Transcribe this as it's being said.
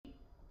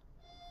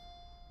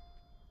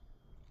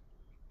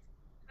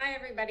Hi,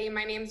 everybody.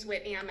 My name's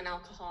Whitney. I'm an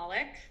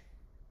alcoholic.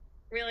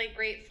 Really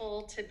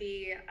grateful to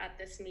be at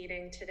this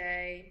meeting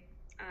today.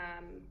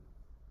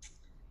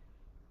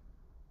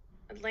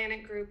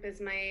 Atlantic Group is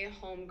my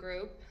home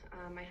group.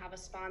 I have a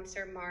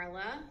sponsor,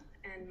 Marla,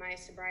 and my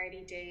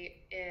sobriety date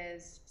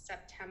is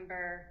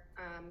September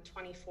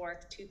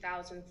 24th,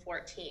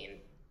 2014.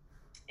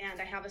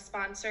 And I have a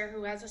sponsor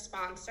who has a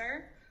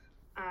sponsor.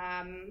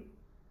 So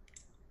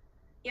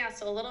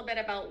a little bit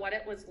about what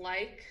it was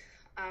like.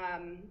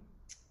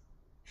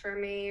 For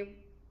me,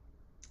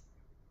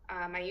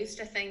 I used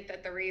to think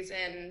that the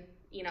reason,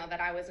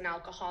 that I was an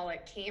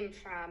alcoholic came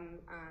from,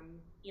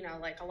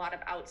 like a lot of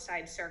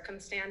outside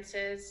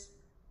circumstances.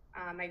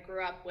 I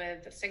grew up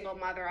with a single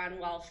mother on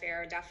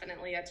welfare,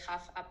 definitely a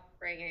tough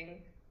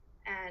upbringing.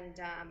 And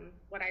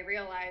what I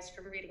realized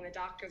from reading the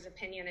doctor's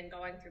opinion and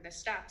going through the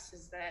steps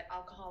is that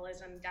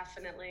alcoholism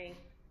definitely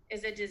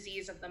is a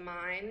disease of the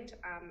mind.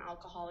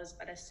 Alcohol is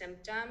but a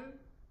symptom.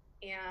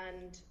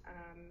 And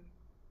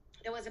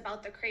it was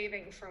about the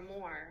craving for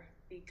more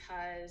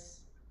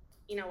because,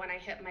 when I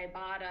hit my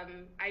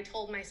bottom, I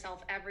told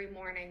myself every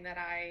morning that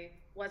I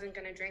wasn't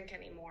going to drink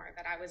anymore,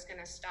 that I was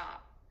going to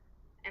stop.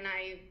 And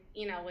I,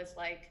 was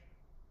like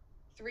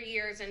 3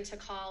 years into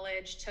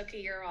college, took a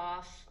year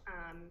off,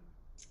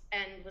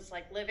 and was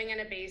like living in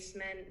a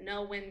basement,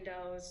 no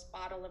windows,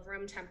 bottle of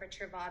room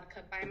temperature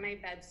vodka by my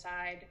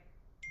bedside.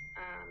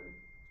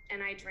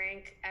 And I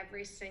drank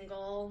every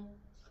single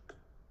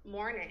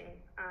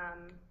morning.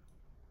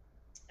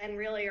 And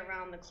really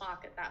around the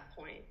clock at that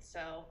point.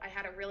 So I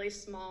had a really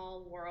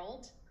small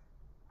world.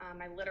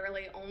 I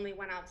literally only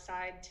went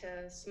outside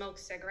to smoke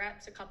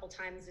cigarettes a couple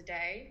times a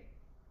day.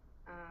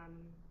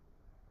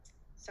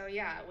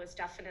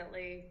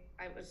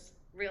 It was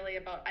really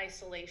about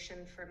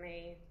isolation for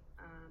me.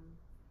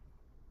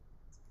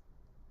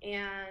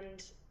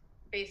 And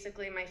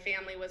basically my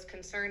family was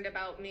concerned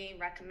about me,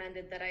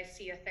 recommended that I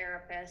see a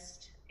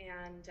therapist.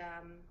 And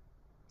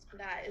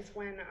that is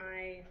when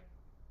I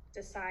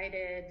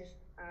decided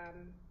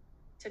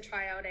to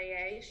try out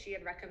AA. She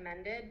had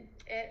recommended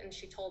it, and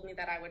she told me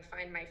that I would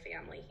find my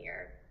family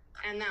here.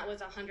 And that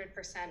was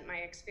 100% my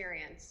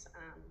experience.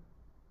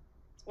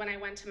 When I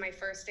went to my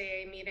first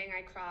AA meeting,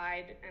 I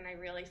cried, and I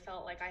really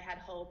felt like I had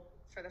hope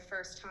for the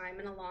first time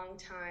in a long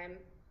time.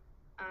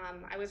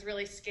 I was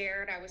really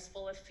scared. I was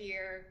full of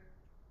fear.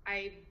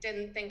 I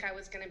didn't think I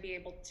was going to be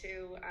able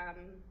to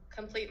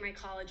complete my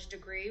college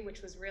degree,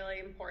 which was really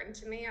important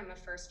to me. I'm a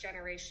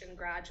first-generation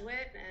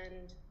graduate,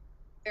 and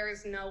there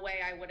is no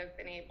way I would have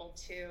been able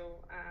to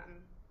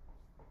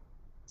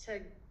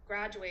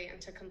graduate and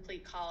to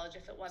complete college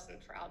if it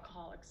wasn't for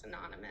Alcoholics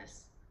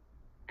Anonymous.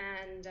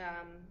 And,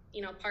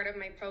 part of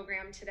my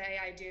program today,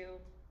 I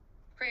do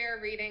prayer,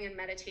 reading, and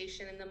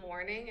meditation in the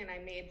morning. And I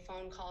made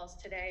phone calls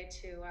today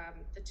to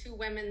the two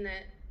women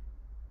that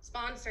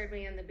sponsored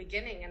me in the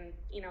beginning. And,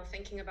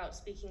 thinking about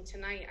speaking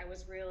tonight, I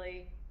was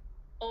really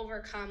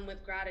overcome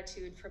with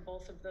gratitude for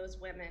both of those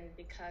women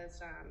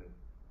because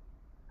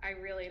I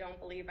really don't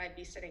believe I'd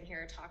be sitting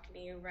here talking to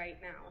you right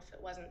now if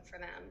it wasn't for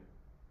them.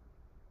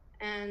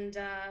 And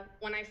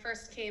when I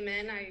first came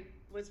in, I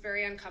was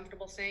very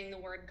uncomfortable saying the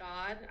word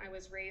God. I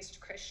was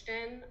raised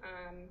Christian,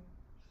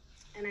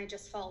 and I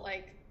just felt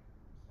like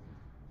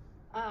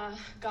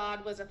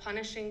God was a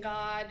punishing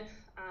God,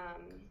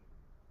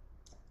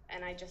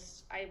 and I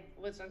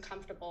was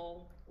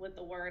uncomfortable with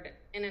the word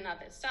in and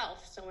of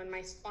itself. So when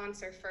my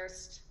sponsor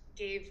first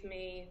gave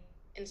me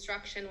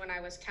instruction when I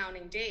was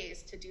counting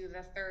days to do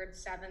the 3rd,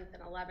 7th,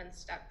 and 11th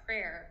step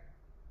prayer,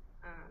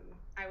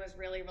 I was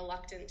really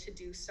reluctant to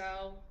do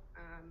so.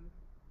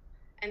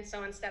 And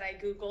so instead I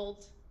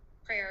Googled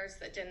prayers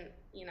that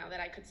that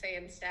I could say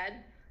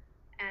instead.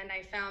 And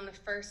I found the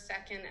 1st,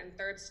 2nd, and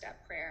 3rd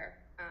step prayer,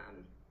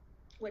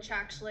 which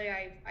actually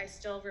I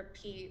still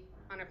repeat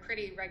on a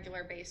pretty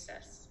regular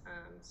basis.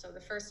 So the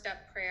 1st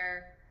step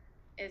prayer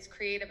is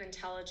creative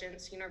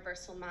intelligence,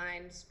 universal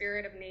mind,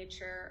 spirit of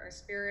nature, or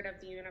spirit of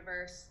the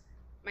universe.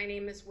 My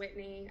name is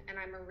Whitney, and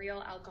I'm a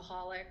real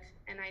alcoholic,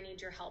 and I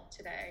need your help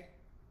today.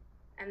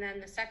 And then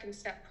the 2nd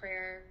step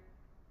prayer,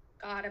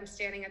 God, I'm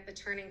standing at the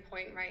turning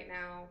point right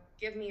now.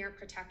 Give me your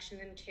protection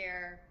and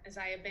care as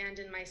I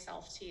abandon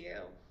myself to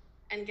you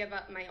and give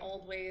up my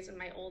old ways and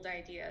my old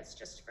ideas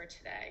just for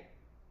today.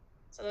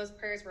 So those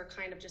prayers were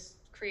kind of just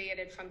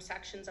created from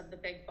sections of the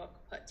big book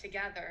put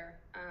together.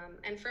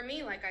 And for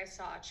me, I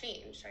saw a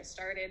change. I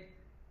started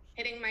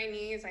hitting my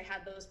knees. I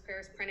had those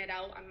prayers printed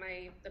out on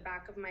the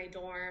back of my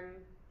dorm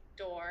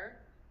door.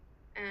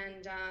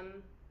 And,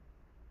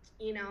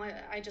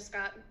 I just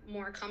got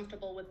more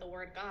comfortable with the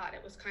word God.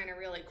 It was kind of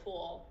really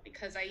cool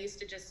because I used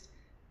to just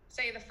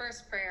say the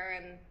first prayer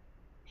and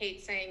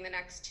hate saying the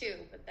next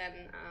two. But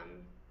then,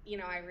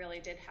 I really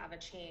did have a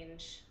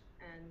change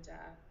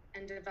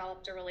and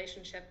developed a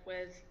relationship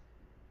with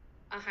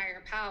a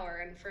higher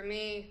power. And for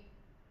me,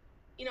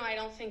 I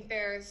don't think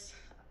there's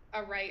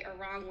a right or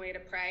wrong way to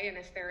pray. And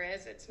if there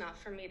is, it's not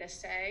for me to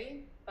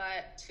say.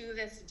 But to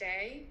this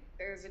day,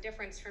 there's a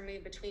difference for me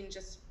between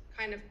just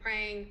kind of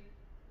praying,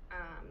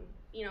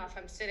 if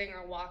I'm sitting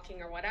or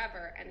walking or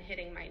whatever, and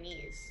hitting my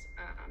knees.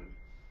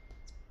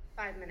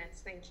 5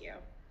 minutes, thank you.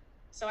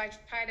 So I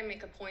try to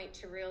make a point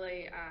to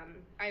really,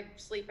 I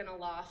sleep in a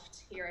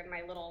loft here in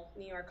my little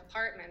New York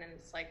apartment, and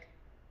it's like,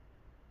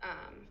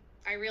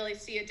 I really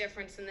see a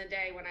difference in the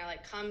day when I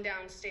like come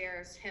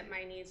downstairs, hit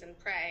my knees and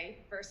pray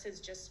versus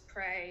just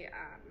pray,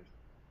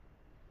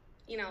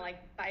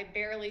 like by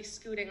barely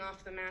scooting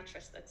off the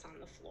mattress that's on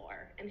the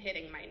floor and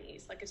hitting my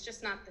knees. Like, it's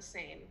just not the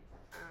same.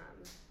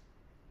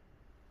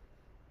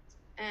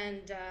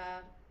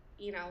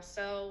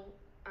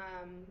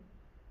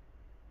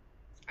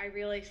 I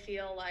really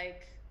feel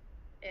like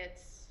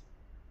it's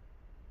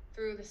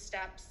through the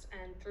steps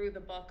and through the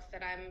book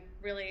that I'm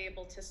really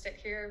able to sit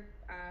here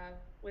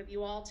with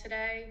you all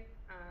today.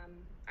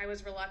 I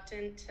was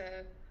reluctant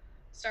to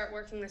start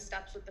working the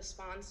steps with the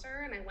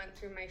sponsor, and I went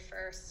through my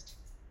first,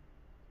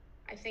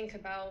 I think,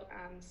 about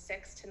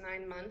 6 to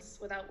 9 months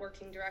without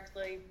working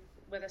directly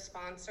with a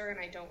sponsor, and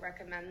I don't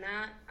recommend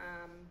that.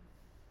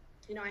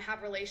 I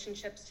have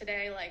relationships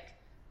today, like,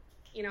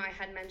 I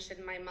had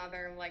mentioned my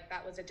mother, like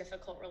that was a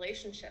difficult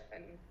relationship,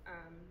 and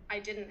I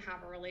didn't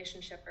have a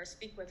relationship or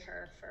speak with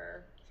her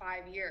for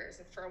 5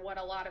 years, for what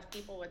a lot of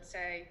people would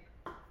say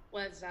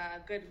was a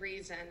good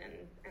reason,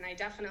 and I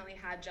definitely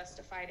had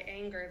justified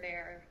anger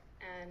there.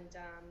 And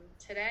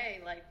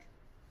today, like,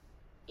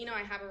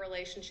 I have a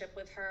relationship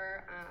with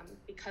her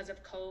because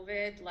of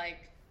COVID.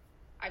 Like,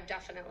 I've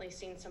definitely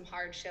seen some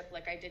hardship.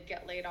 Like, I did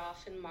get laid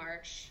off in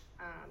March,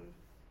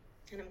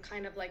 and I'm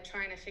kind of like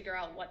trying to figure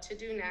out what to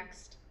do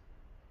next.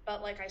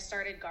 But like, I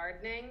started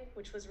gardening,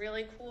 which was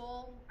really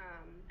cool,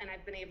 and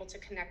I've been able to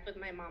connect with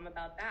my mom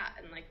about that.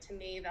 And like, to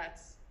me,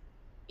 that's,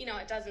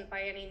 it doesn't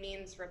by any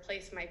means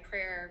replace my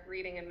prayer,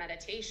 reading, and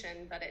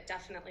meditation, but it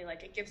definitely,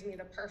 like, it gives me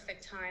the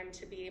perfect time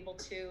to be able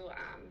to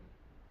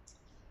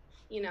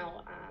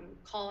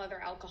call other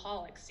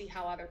alcoholics, see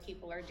how other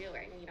people are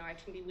doing. I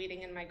can be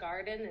weeding in my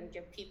garden and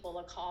give people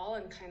a call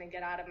and kind of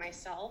get out of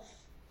myself.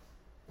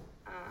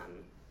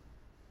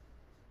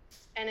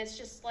 And it's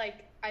just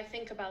like, I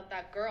think about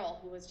that girl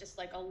who was just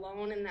like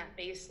alone in that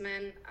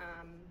basement,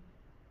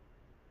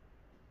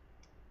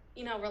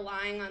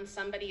 relying on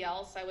somebody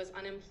else. I was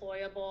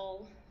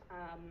unemployable,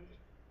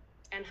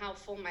 and how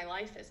full my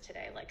life is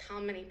today. Like, how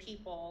many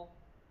people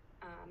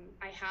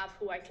I have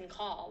who I can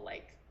call,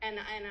 like, and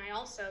I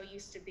also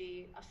used to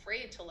be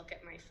afraid to look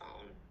at my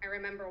phone. I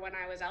remember when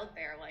I was out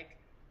there, like,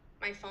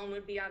 my phone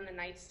would be on the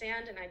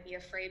nightstand and I'd be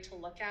afraid to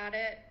look at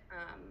it.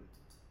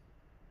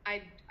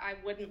 I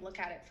wouldn't look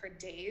at it for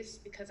days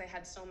because I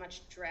had so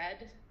much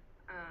dread.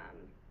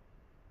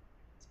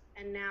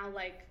 And now,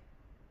 like,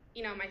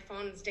 my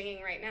phone's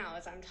dinging right now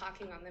as I'm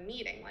talking on the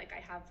meeting. Like,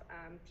 I have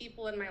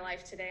people in my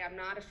life today. I'm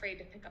not afraid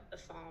to pick up the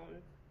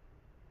phone.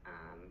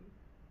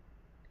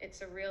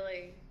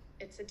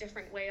 It's a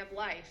different way of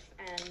life.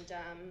 And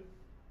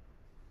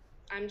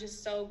I'm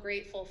just so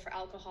grateful for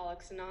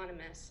Alcoholics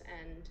Anonymous.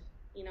 And,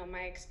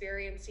 my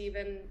experience,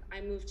 even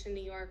I moved to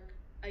New York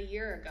a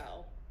year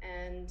ago,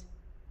 and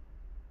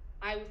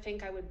I would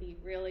think I would be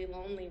really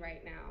lonely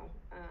right now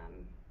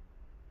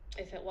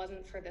if it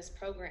wasn't for this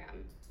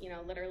program,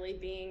 literally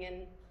being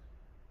in,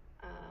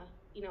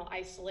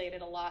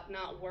 isolated a lot,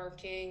 not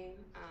working.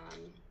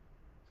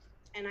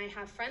 And I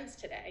have friends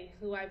today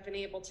who I've been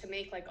able to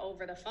make, like,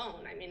 over the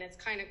phone. I mean, it's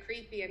kind of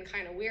creepy and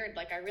kind of weird.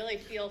 Like, I really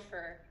feel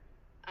for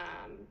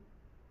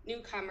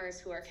newcomers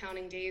who are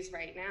counting days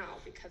right now,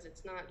 because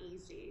it's not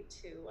easy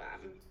to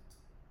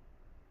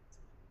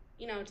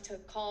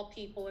call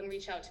people and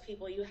reach out to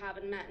people you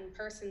haven't met in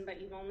person, but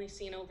you've only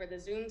seen over the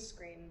Zoom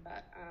screen,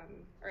 but,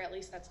 or at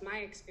least that's my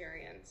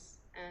experience.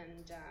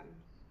 And,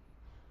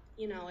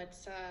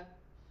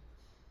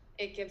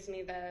 it gives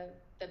me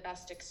the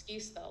best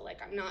excuse, though.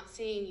 Like, I'm not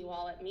seeing you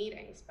all at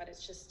meetings, but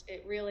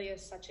it really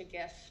is such a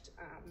gift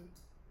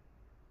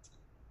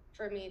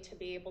for me to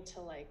be able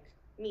to, like,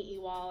 meet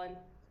you all and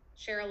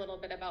share a little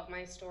bit about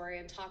my story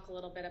and talk a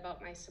little bit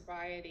about my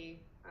sobriety.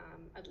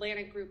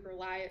 Atlantic Group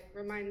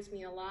reminds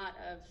me a lot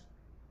of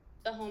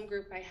the home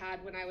group I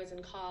had when I was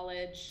in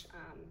college.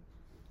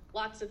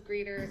 Lots of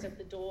greeters at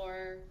the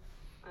door.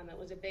 It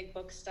was a big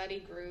book study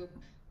group.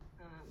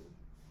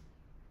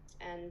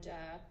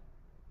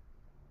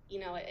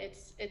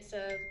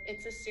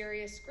 It's a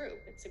serious group.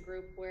 It's a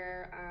group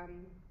where,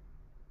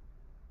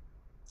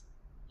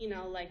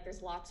 like,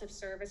 there's lots of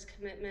service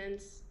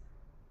commitments,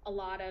 a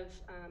lot of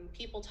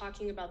people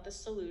talking about the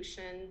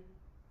solution,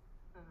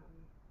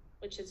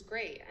 which is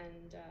great.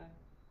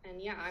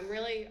 And yeah,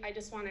 I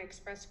just want to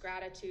express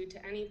gratitude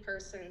to any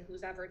person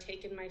who's ever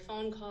taken my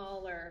phone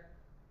call or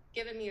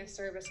given me a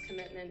service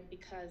commitment,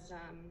 because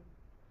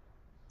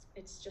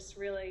it's just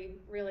really,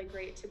 really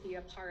great to be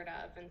a part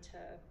of, and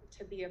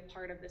to be a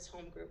part of this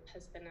home group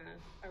has been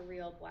a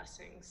real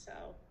blessing.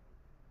 So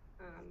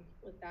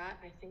with that,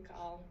 I think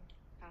I'll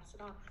pass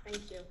it off.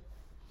 Thank you.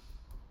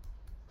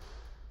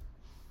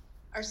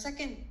 Our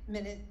second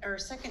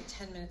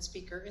 10-minute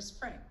speaker is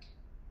Frank.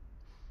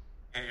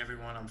 Hey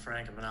everyone, I'm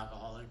Frank. I'm an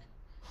alcoholic.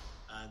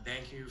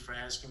 Thank you for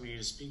asking me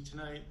to speak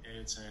tonight.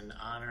 It's an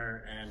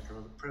honor and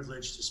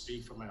privilege to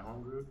speak for my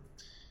home group.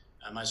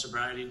 My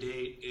sobriety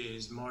date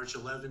is March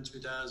 11,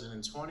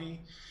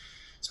 2020.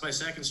 It's my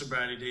second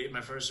sobriety date. My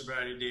first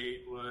sobriety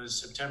date was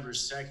September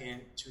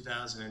 2nd,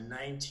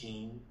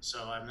 2019.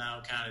 So I've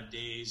now counted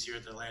days here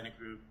at the Atlantic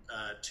Group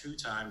 2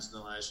 times in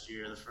the last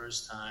year. The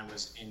first time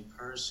was in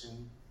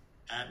person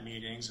at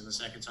meetings, and the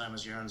second time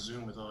was here on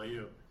Zoom with all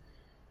you.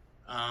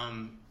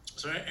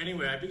 So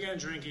anyway, I began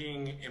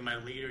drinking in my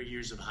later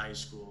years of high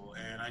school,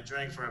 and I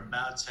drank for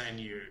about 10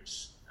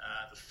 years.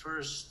 The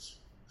first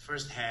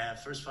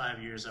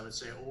 5 years, I would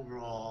say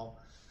overall,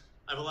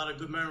 I have a lot of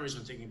good memories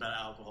when thinking about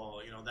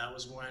alcohol. You know, that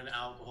was when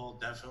alcohol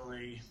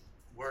definitely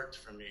worked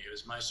for me. It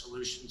was my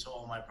solution to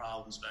all my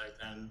problems back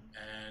then,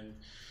 and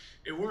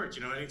it worked.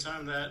 You know,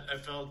 anytime that I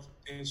felt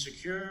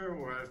insecure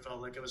or I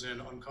felt like I was in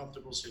an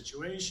uncomfortable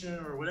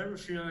situation or whatever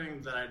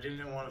feeling that I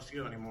didn't want to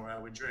feel anymore, I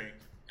would drink.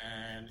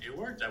 And it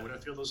worked. I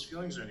wouldn't feel those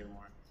feelings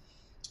anymore.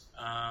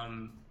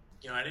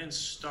 You know, I didn't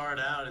start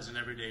out as an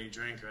everyday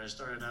drinker. I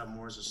started out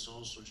more as a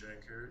social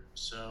drinker.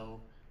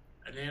 So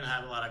I didn't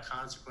have a lot of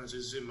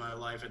consequences in my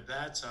life at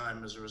that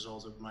time as a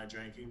result of my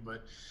drinking.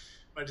 But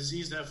my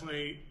disease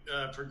definitely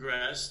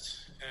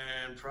progressed.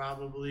 And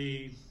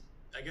probably,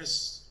 I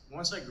guess,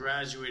 once I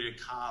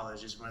graduated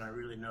college is when I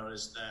really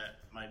noticed that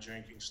my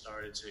drinking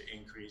started to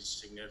increase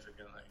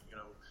significantly. You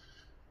know,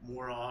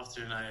 more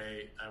often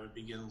I would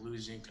begin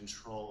losing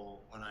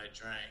control when I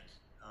drank.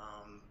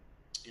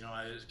 You know,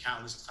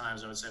 countless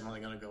times I would say I'm only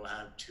going to go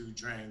have 2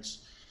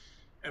 drinks.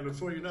 And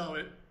before you know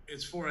it,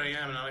 it's 4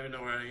 a.m. and I don't even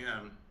know where I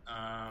am.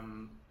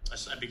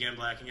 I began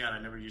blacking out. I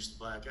never used to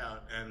black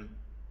out. And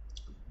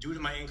due to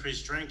my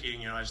increased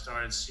drinking, you know, I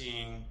started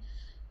seeing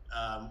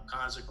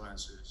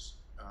consequences.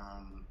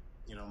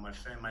 You know,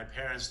 my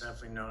parents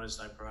definitely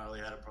noticed I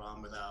probably had a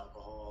problem with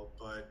alcohol,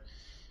 but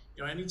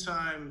you know,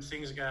 anytime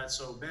things got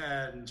so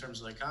bad in terms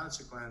of like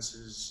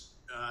consequences,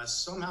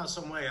 somehow,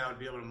 some way, I would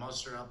be able to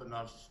muster up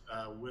enough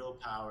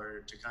willpower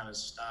to kind of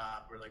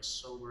stop or like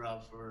sober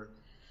up for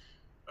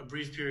a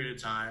brief period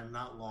of time,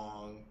 not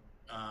long,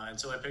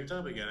 until I picked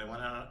up again. I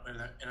went out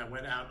and I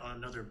went out on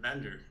another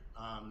bender,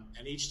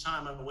 and each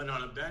time I went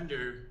on a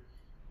bender,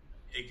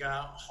 it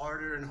got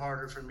harder and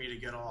harder for me to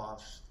get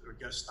off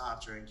or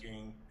stop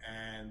drinking,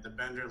 and the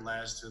bender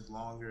lasted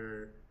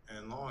longer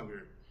and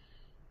longer.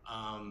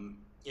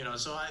 You know,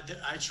 so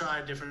I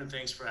tried different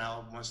things for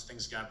help once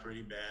things got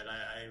pretty bad.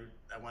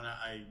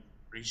 I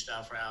reached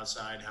out for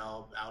outside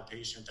help,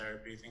 outpatient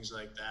therapy, things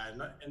like that,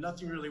 and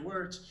nothing really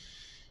worked.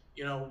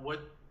 You know, what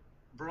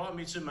brought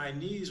me to my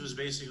knees was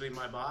basically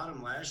my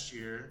bottom last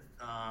year,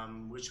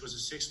 which was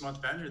a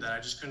 6-month bender that I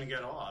just couldn't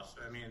get off.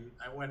 I mean,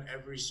 I went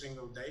every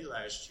single day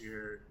last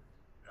year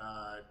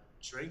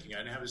drinking. I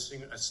didn't have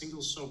a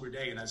single sober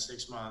day in that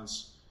 6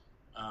 months.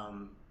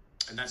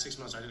 In that 6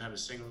 months, I didn't have a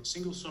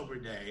single sober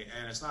day,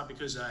 and it's not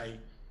because I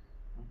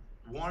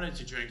wanted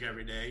to drink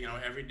every day. You know,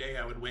 every day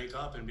I would wake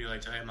up and be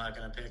like, today I'm not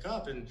going to pick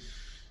up, and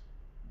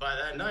by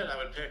that night I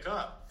would pick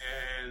up,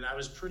 and I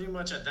was pretty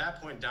much at that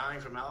point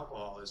dying from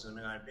alcoholism,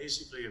 and I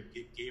basically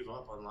gave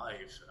up on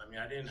life. I mean,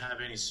 I didn't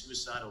have any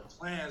suicidal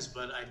plans,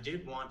 but I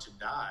did want to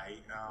die.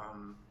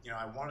 You know,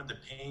 I wanted the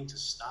pain to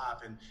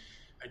stop, and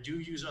I do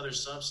use other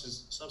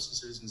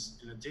substances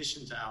in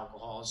addition to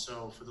alcohol.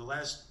 So for the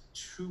last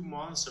 2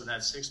 months of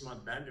that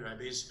 6-month bender, I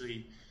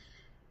basically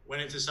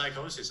went into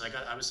psychosis.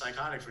 I was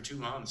psychotic for 2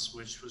 months,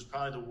 which was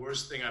probably the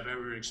worst thing I've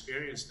ever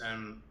experienced.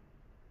 And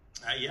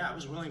I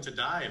was willing to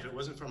die if it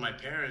wasn't for my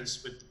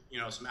parents with, you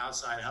know, some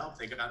outside help.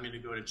 They got me to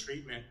go to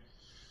treatment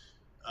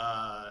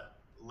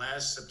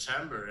last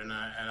September, and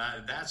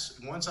that's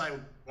once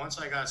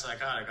I got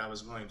psychotic, I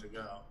was willing to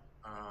go.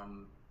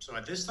 So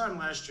at this time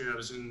last year, I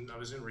was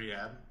in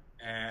rehab,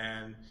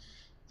 and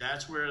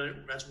that's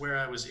where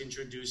I was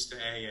introduced to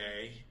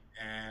AA,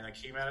 and I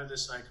came out of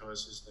this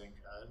psychosis, thank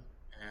God.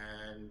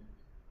 And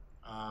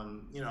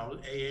you know,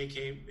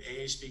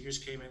 AA speakers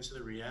came into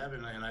the rehab,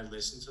 and I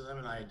listened to them,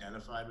 and I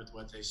identified with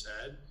what they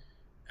said,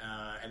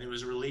 and it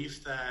was a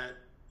relief that,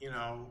 you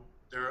know,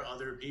 there are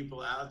other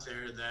people out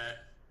there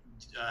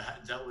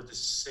that dealt with the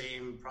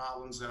same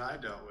problems that I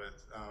dealt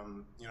with.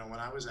 You know, when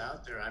I was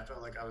out there, I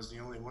felt like I was the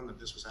only one that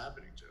this was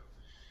happening to.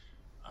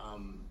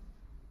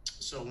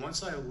 So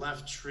once I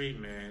left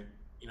treatment,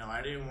 you know,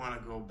 I didn't want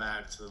to go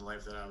back to the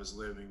life that I was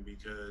living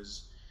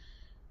because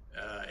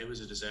it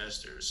was a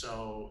disaster.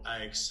 So I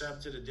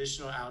accepted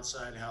additional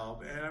outside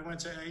help, and I went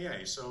to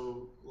AA.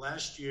 So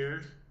last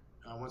year,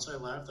 once I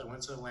left, I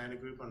went to the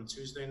Atlantic Group on a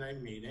Tuesday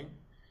night meeting.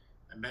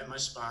 I met my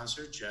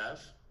sponsor,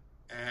 Jeff,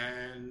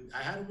 and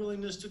I had a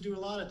willingness to do a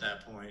lot at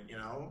that point. You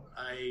know,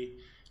 I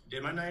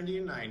did my 90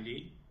 and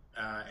 90.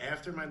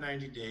 After my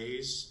 90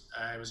 days,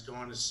 I was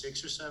going to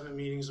 6 or 7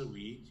 meetings a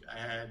week. I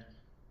had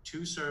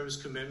 2 service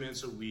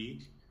commitments a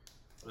week.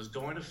 I was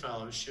going to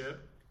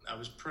fellowship. I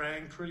was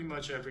praying pretty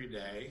much every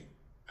day.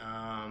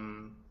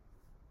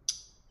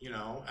 You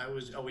know,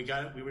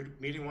 we were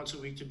meeting once a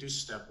week to do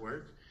step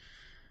work.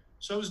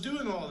 So I was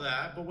doing all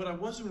that, but what I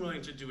wasn't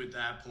willing to do at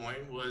that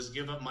point was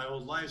give up my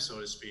old life, so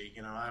to speak.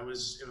 I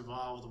was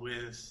involved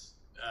with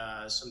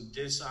some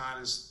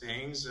dishonest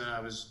things that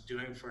I was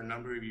doing for a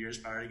number of years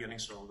prior to getting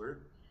sober,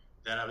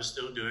 that I was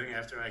still doing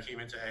after I came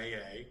into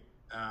AA.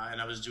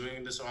 And I was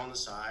doing this on the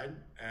side,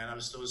 and I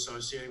was still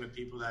associating with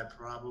people that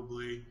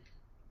probably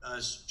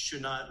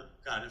should not,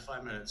 got it,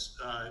 5 minutes,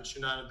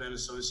 should not have been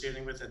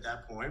associating with at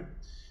that point,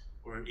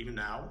 or even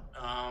now.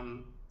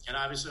 And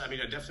obviously, I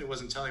definitely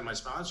wasn't telling my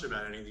sponsor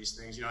about any of these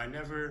things.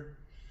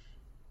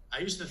 I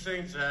used to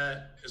think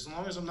that as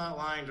long as I'm not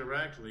lying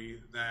directly,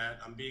 that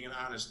I'm being an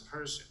honest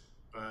person.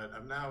 But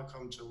I've now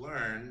come to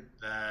learn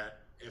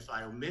that if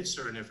I omit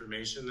certain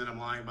information, then I'm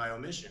lying by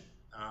omission.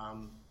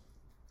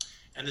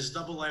 And this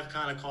double life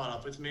kind of caught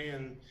up with me,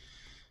 and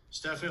it's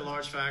definitely a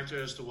large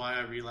factor as to why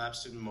I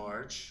relapsed in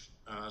March.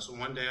 So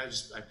one day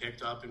I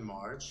picked up in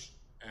March,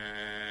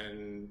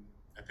 and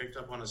I picked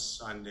up on a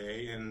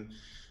Sunday, and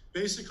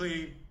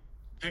basically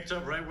picked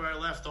up right where I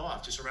left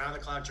off, just around the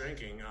clock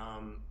drinking.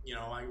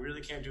 I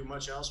really can't do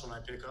much else when I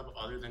pick up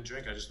other than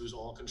drink. I just lose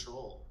all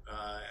control.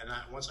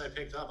 Once I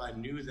picked up, I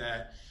knew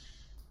that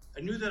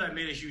I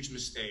made a huge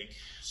mistake.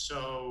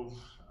 So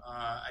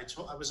I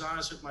was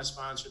honest with my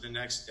sponsor the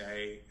next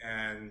day,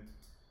 and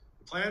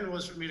the plan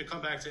was for me to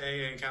come back to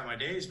AA and count my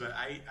days, but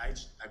I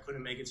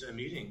couldn't make it to the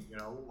meeting.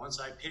 Once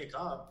I pick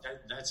up,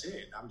 that's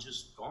it. I'm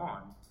just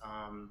gone.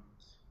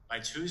 By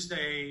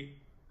Tuesday,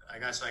 I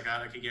got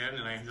psychotic again,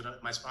 and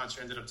my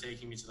sponsor ended up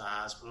taking me to the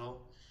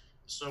hospital.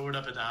 Sobered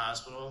up at the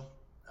hospital,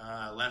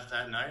 left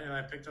that night, and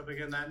I picked up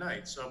again that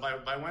night. So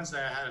by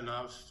Wednesday, I had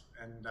enough,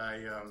 and I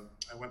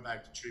went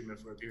back to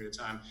treatment for a period of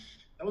time.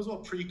 That was all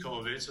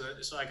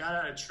pre-COVID, so I got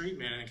out of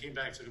treatment and came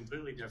back to a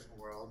completely different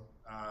world.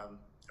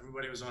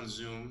 Everybody was on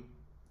Zoom,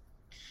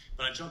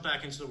 but I jumped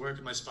back into the work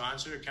with my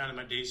sponsor, counted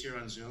my days here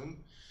on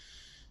Zoom.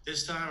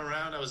 This time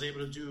around, I was able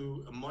to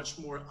do a much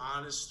more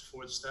honest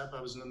fourth step.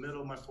 I was in the middle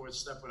of my fourth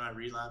step when I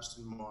relapsed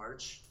in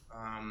March.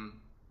 I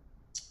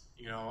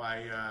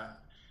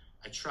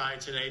tried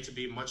today to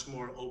be much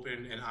more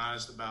open and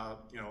honest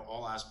about,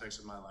 all aspects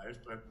of my life,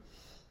 but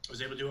I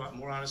was able to do a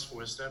more honest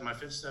fourth step. My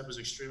fifth step was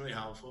extremely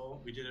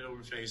helpful. We did it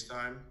over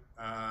FaceTime.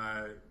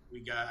 I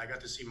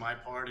got to see my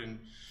part in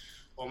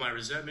all my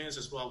resentments,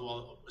 as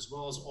well as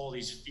all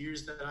these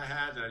fears that I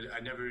had that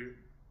I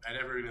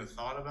never even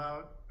thought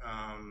about.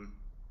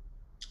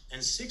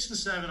 And 6 and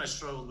 7, I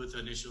struggled with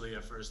initially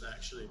at first,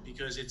 actually,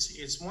 because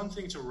it's one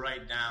thing to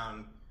write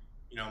down,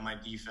 my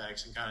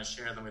defects and kind of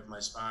share them with my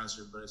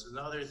sponsor, but it's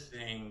another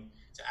thing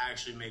to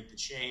actually make the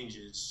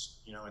changes,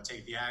 and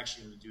take the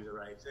action to do the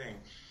right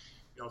thing.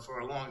 For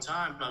a long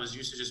time, I was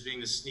used to just being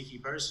the sneaky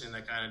person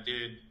that kind of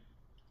did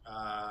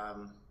a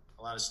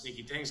lot of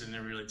sneaky things and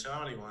didn't really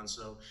tell anyone.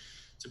 So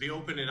to be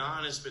open and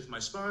honest with my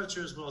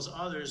sponsor as well as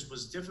others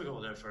was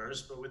difficult at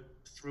first, but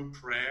through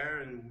prayer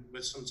and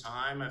with some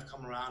time, I've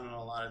come around on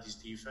a lot of these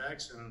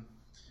defects. And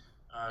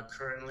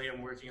currently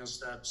I'm working on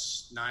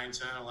steps 9,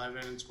 10,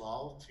 11, and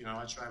 12.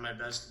 I try my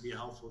best to be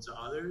helpful to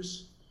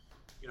others.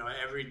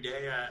 Every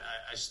day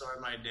I start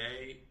my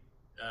day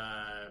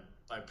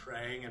by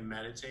praying and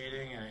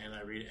meditating, and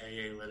I read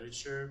AA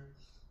literature.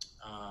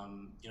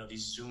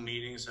 These Zoom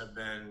meetings have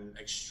been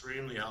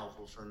extremely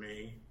helpful for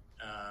me,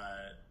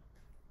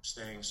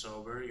 staying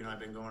sober. I've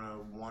been going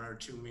to 1 or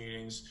 2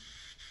 meetings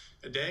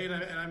a day, and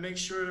I make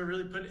sure to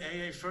really put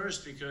AA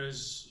first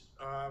because,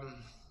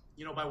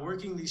 by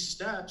working these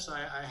steps,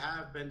 I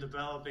have been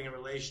developing a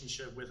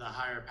relationship with a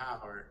higher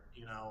power,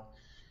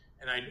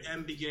 and I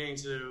am beginning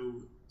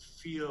to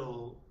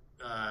feel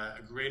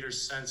a greater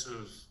sense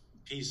of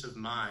peace of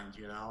mind.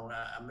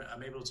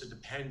 I'm able to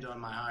depend on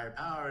my higher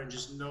power and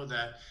just know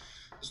that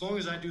as long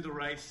as I do the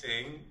right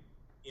thing,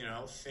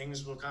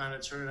 things will kind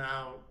of turn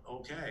out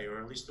okay, or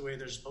at least the way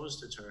they're supposed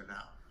to turn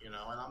out, and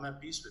I'm at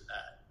peace with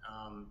that.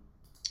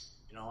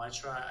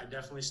 I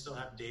definitely still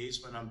have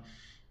days when I'm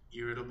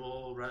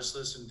irritable,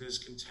 restless, and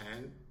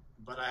discontent,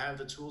 but I have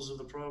the tools of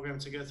the program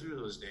to get through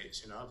those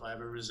days. If I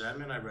have a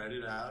resentment, I write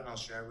it out and I'll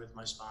share it with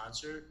my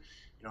sponsor.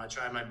 I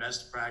try my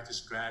best to practice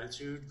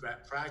gratitude.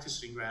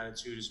 Practicing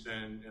gratitude has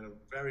been a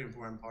very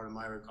important part of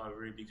my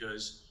recovery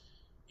because,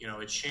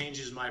 it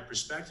changes my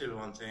perspective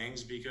on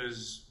things,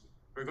 because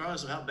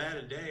regardless of how bad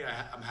a day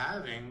I'm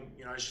having,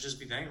 I should just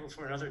be thankful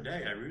for another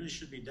day. I really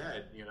should be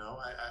dead.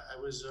 I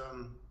was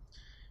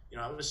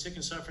sick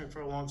and suffering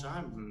for a long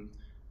time. And,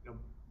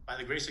 by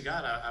the grace of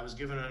God, I was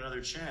given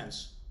another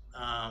chance.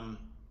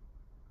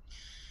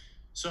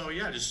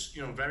 Just,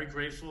 very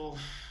grateful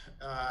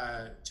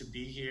to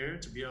be here,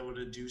 to be able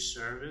to do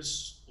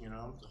service,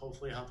 to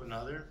hopefully help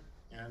another.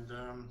 And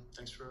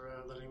thanks for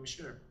letting me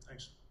share.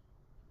 Thanks.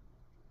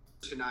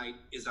 Tonight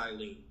is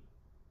Ilene.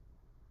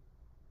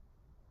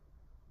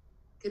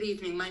 Good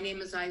evening. My name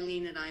is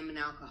Ilene, and I'm an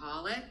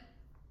alcoholic.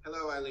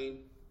 Hello, Ilene.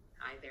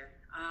 Hi there.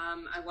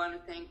 I want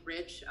to thank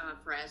Rich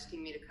for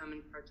asking me to come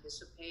and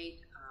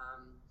participate.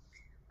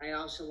 I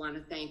also want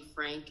to thank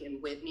Frank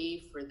and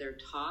Whitney for their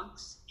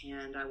talks,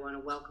 and I want to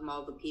welcome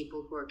all the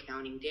people who are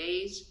counting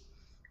days.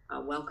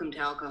 Welcome to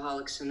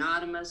Alcoholics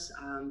Anonymous.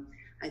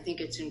 I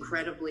think it's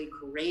incredibly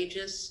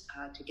courageous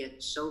to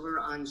get sober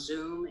on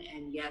Zoom,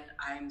 and yet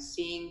I'm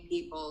seeing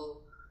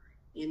people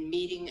in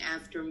meeting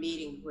after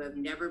meeting who have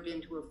never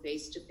been to a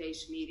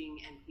face-to-face meeting,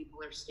 and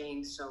people are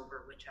staying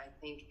sober, which I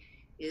think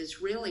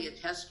is really a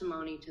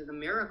testimony to the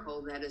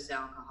miracle that is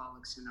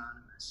Alcoholics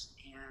Anonymous.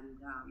 And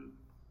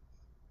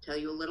tell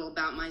you a little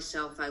about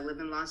myself. I live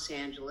in Los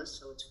Angeles,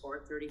 so it's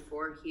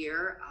 4:34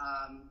 here.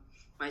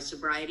 My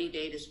sobriety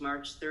date is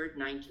March 3rd,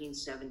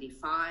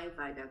 1975.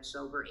 I got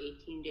sober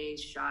 18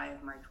 days shy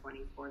of my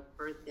 24th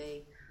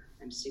birthday.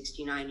 I'm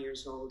 69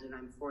 years old, and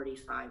I'm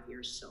 45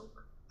 years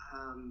sober.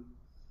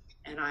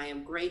 And I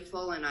am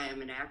grateful, and I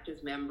am an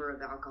active member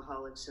of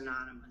Alcoholics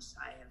Anonymous.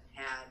 I have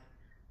had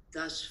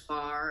thus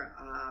far,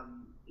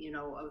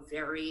 a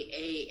very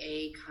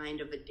AA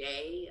kind of a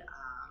day.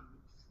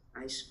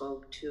 I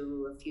spoke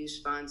to a few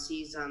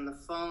sponsees on the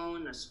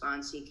phone. A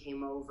sponsee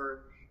came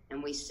over,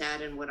 and we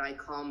sat in what I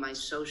call my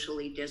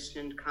socially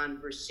distant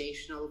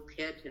conversational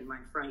pit in my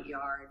front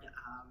yard.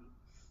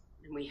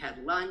 And we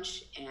had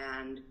lunch,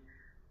 and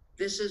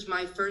this is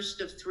my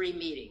first of 3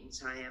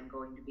 meetings. I am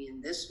going to be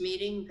in this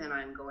meeting, then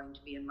I'm going to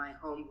be in my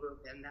home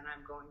group, and then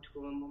I'm going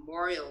to a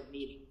memorial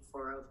meeting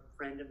for a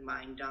friend of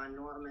mine, Don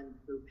Norman,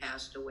 who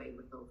passed away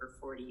with over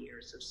 40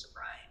 years of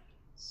sobriety.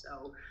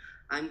 So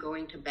I'm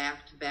going to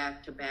back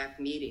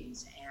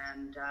meetings,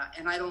 and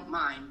I don't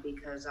mind,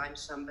 because I'm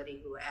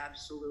somebody who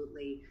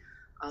absolutely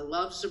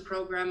loves the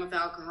program of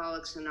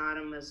Alcoholics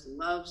Anonymous,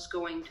 loves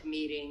going to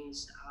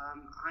meetings.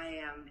 I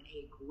am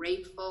a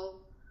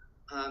grateful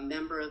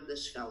member of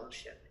this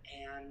fellowship,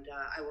 and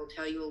I will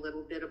tell you a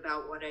little bit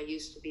about what I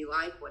used to be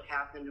like, what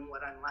happened, and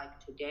what I'm like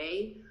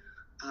today.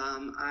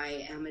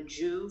 I am a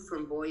Jew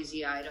from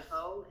Boise,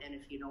 Idaho, and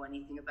if you know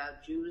anything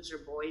about Jews or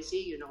Boise,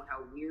 you know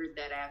how weird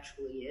that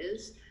actually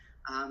is.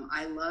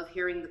 I love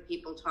hearing the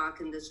people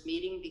talk in this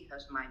meeting,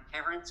 because my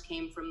parents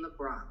came from the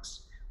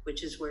Bronx,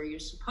 which is where you're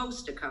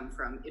supposed to come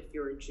from if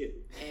you're a Jew.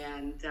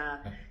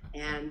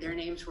 And their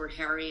names were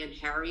Harry and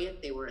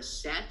Harriet. They were a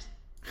set.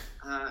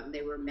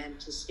 They were meant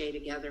to stay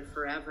together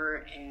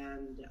forever,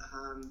 and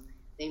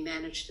they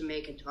managed to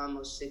make it to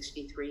almost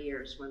 63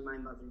 years when my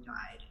mother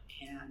died.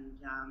 And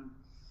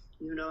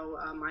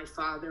my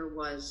father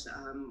was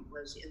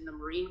in the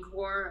Marine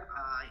Corps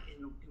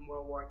in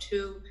World War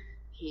II.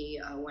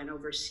 He went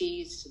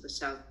overseas to the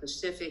South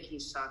Pacific. He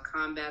saw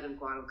combat in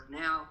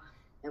Guadalcanal.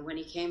 And when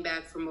he came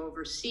back from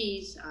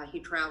overseas, he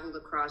traveled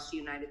across the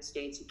United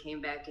States. He came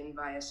back in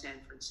via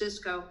San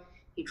Francisco.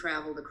 He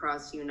traveled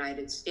across the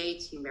United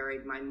States. He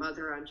married my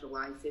mother on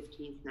July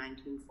 15th,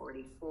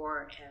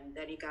 1944. And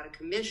then he got a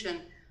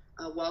commission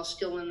while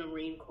still in the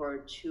Marine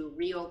Corps to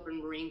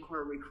reopen Marine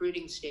Corps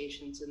recruiting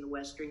stations in the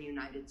Western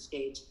United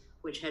States,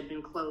 which had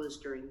been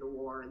closed during the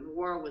war. And the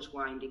war was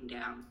winding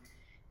down.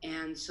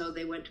 And so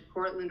they went to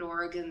Portland,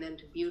 Oregon, then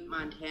to Butte,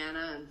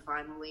 Montana, and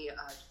finally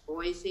to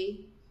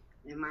Boise.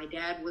 And my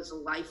dad was a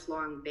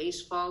lifelong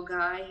baseball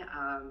guy.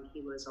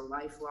 He was a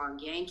lifelong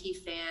Yankee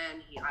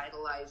fan. He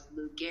idolized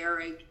Lou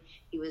Gehrig.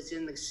 He was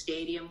in the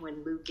stadium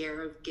when Lou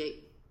Gehrig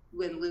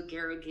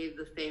gave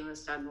the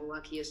famous "I'm the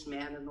luckiest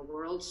man in the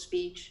world"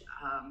 speech.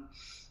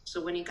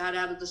 So when he got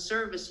out of the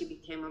service, he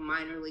became a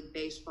minor league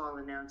baseball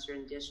announcer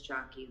and disc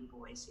jockey in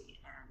Boise.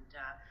 And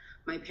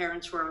my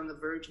parents were on the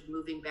verge of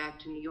moving back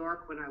to New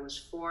York when I was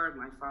 4, and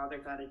my father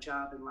got a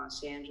job in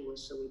Los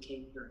Angeles, so we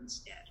came here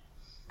instead.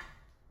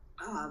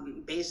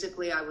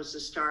 Basically, I was the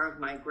star of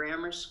my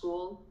grammar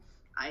school.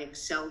 I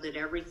excelled at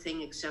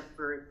everything except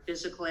for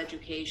physical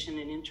education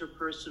and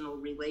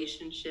interpersonal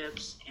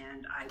relationships,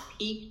 and I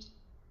peaked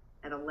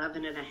at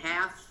 11 and a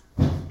half,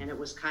 and it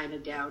was kind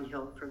of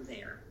downhill from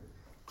there.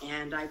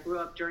 And I grew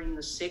up during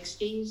the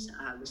 60s.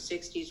 The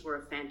 60s were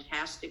a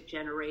fantastic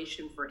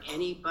generation for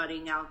any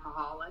budding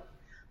alcoholic.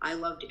 I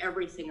loved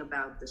everything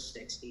about the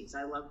 60s.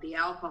 I loved the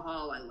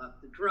alcohol, I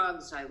loved the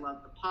drugs, I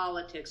loved the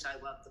politics, I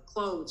loved the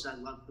clothes, I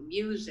loved the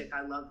music,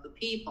 I loved the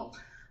people.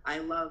 I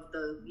loved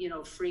the,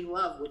 free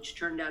love, which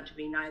turned out to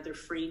be neither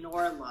free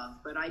nor love.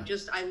 But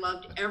I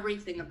loved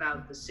everything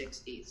about the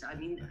 60s. I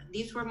mean,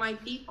 these were my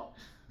people.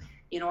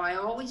 I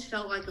always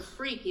felt like a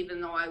freak, even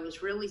though I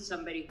was really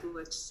somebody who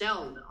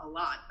excelled a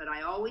lot, but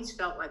I always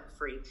felt like a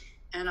freak.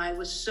 And I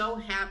was so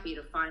happy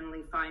to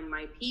finally find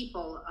my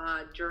people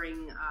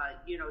during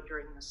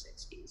the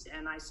 60s.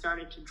 And I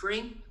started to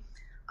drink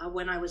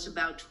when I was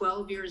about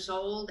 12 years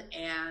old.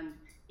 And,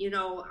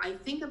 I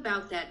think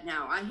about that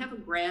now. I have a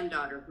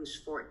granddaughter who's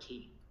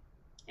 14,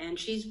 and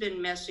she's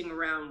been messing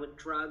around with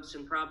drugs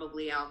and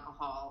probably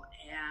alcohol.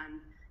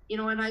 And,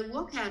 and I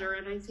look at her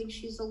and I think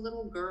she's a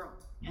little girl.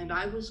 And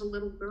I was a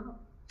little girl,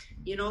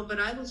 but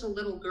I was a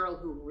little girl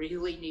who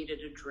really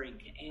needed a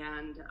drink.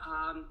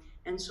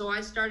 And so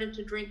I started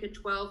to drink at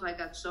 12. I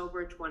got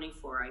sober at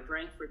 24. I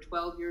drank for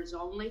 12 years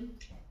only.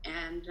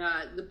 And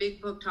the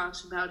big book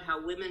talks about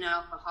how women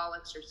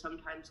alcoholics are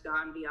sometimes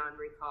gone beyond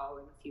recall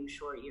in a few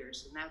short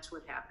years. And that's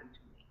what happened to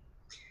me.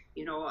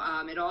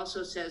 It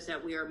also says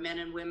that we are men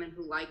and women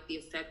who like the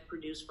effect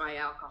produced by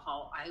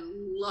alcohol. I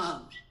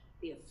loved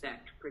the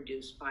effect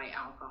produced by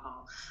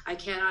alcohol. I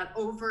cannot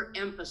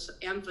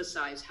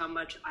overemphasize how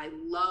much I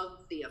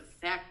love the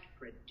effect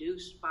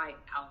produced by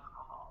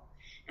alcohol.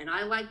 And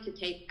I like to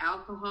take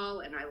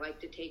alcohol and I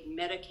like to take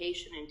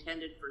medication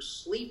intended for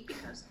sleep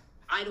because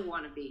I don't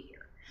want to be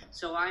here.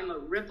 So I'm a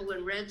Ripple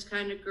and Reds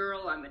kind of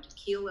girl. I'm a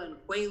tequila and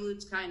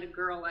Quaaludes kind of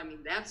girl. I mean,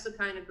 that's the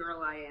kind of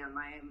girl I am.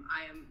 I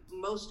am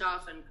most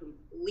often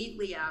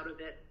completely out of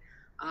it.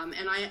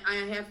 And I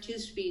have two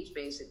speeds,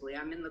 basically.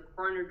 I'm in the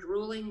corner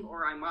drooling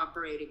or I'm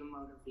operating a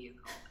motor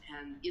vehicle.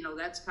 And,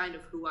 that's kind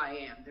of who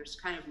I am. There's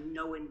kind of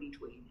no in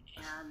between.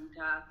 And,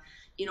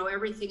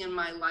 everything in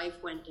my life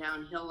went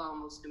downhill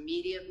almost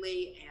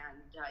immediately. And,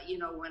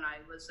 when I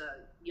was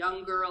a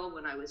young girl,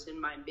 when I was in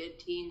my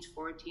mid-teens,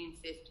 14,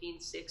 15,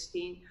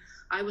 16,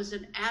 I was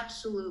an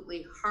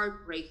absolutely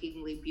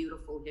heartbreakingly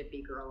beautiful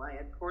hippie girl. I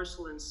had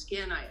porcelain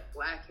skin. I had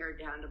black hair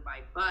down to my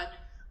butt.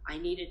 I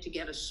needed to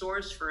get a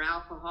source for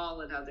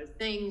alcohol and other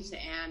things,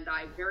 and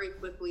I very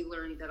quickly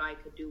learned that I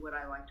could do what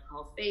I like to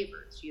call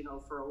favors,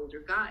 for older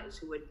guys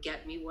who would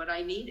get me what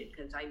I needed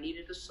because I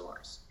needed a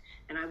source.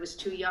 And I was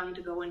too young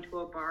to go into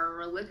a bar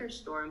or a liquor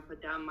store and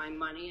put down my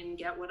money and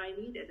get what I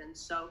needed. And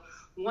so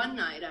one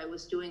night I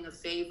was doing a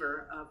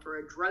favor for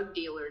a drug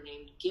dealer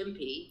named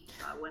Gimpy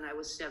when I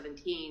was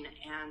 17,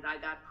 and I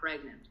got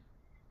pregnant.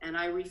 And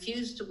I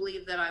refused to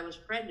believe that I was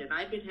pregnant.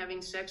 I'd been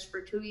having sex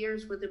for 2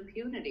 years with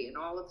impunity, and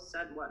all of a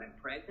sudden, what, I'm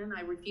pregnant?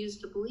 I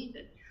refused to believe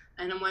it.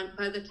 And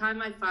by the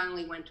time I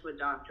finally went to a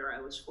doctor, I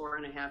was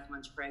 4.5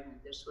 months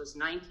pregnant. This was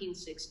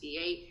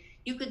 1968.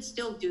 You could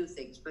still do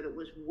things, but it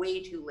was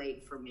way too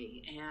late for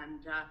me.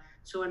 And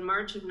so in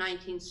March of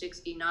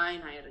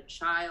 1969, I had a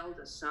child,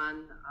 a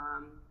son.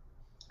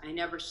 I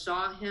never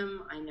saw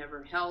him. I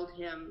never held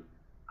him.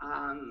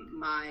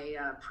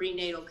 My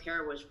prenatal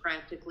care was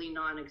practically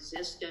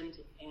non-existent,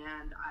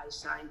 and I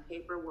signed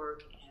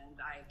paperwork and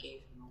I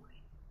gave him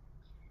away.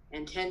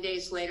 And 10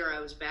 days later,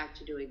 I was back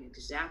to doing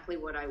exactly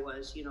what I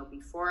was,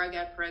 before I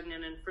got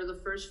pregnant and for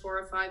the first 4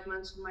 or 5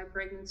 months of my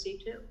pregnancy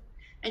too.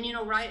 And,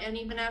 and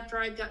even after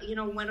I got,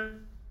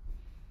 when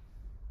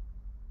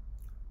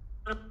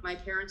my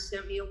parents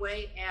sent me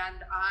away,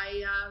 and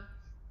I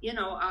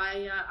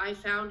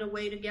found a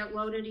way to get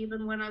loaded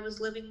even when I was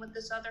living with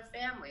this other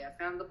family. I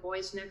found the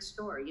boys next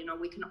door.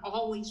 We can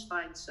always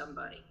find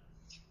somebody.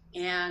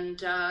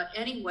 And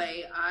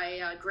anyway,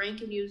 I drank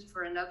and used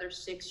for another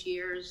 6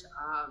 years.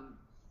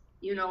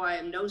 I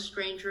am no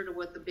stranger to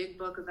what the big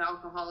book of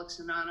Alcoholics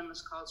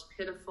Anonymous calls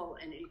pitiful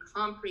and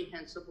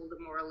incomprehensible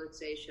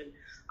demoralization.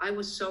 I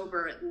was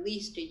sober at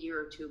least a year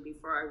or two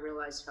before I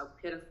realized how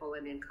pitiful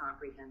and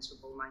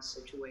incomprehensible my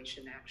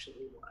situation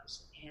actually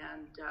was.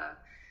 And,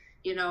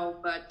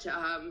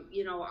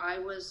 I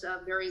was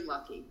very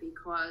lucky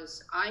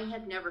because I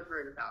had never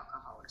heard of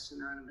Alcoholics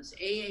Anonymous.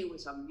 AA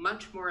was a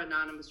much more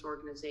anonymous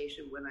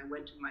organization when I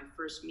went to my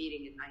first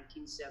meeting in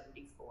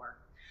 1974.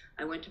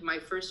 I went to my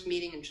first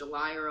meeting in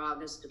July or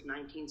August of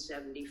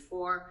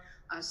 1974.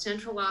 A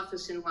central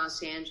office in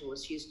Los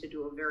Angeles used to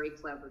do a very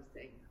clever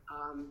thing.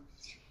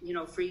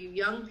 For you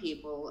young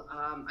people,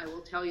 I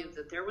will tell you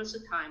that there was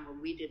a time when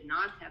we did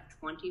not have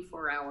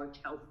 24-hour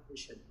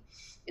television.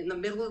 In the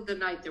middle of the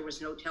night, there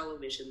was no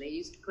television. They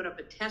used to put up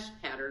a test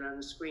pattern on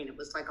the screen. It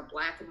was like a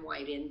black and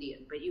white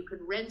Indian, but you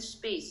could rent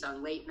space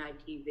on late night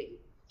TV.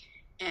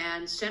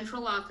 And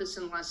central office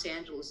in Los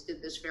Angeles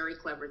did this very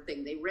clever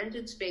thing. They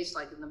rented space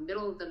like in the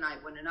middle of the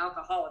night when an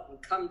alcoholic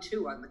would come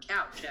to on the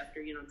couch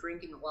after,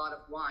 drinking a lot of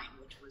wine,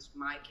 which was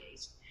my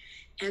case.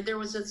 And there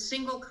was a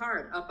single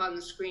card up on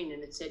the screen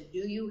and it said,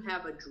 "Do you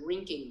have a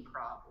drinking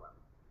problem?"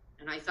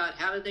 And I thought,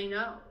 how did they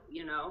know?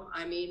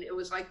 It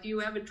was like, do you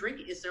have a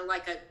drink? Is there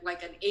like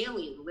an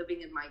alien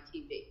living in my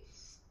TV?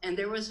 And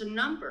there was a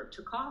number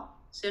to call,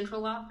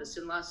 central office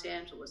in Los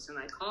Angeles. And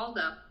I called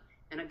up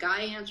and a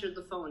guy answered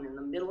the phone in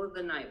the middle of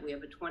the night. We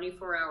have a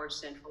 24-hour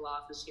central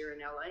office here in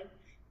LA.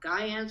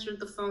 Guy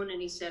answered the phone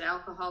and he said,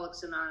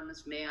 "Alcoholics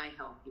Anonymous, may I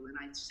help you?" And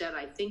I said,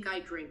 "I think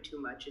I drink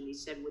too much." And he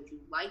said, "Would you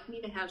like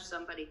me to have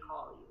somebody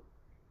call you?"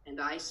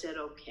 And I said,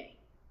 "Okay."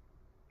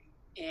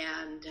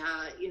 And,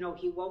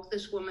 he woke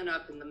this woman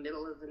up in the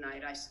middle of the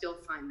night. I still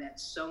find that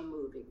so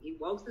moving. He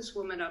woke this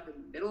woman up in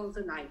the middle of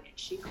the night and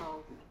she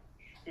called me.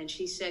 And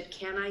she said,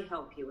 "Can I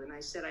help you?" And I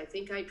said, "I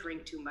think I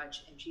drink too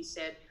much." And she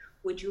said,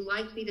 "Would you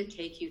like me to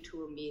take you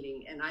to a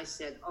meeting?" And I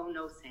said, "Oh,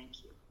 no,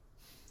 thank you."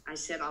 I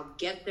said, "I'll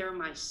get there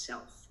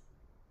myself."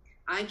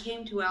 I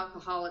came to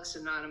Alcoholics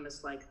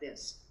Anonymous like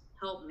this: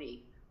 help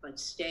me, but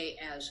stay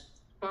as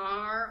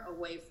far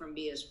away from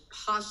me as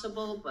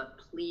possible, but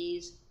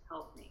please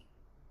help me.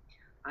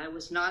 I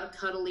was not a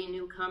cuddly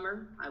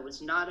newcomer. I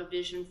was not a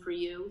vision for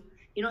you.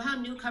 You know how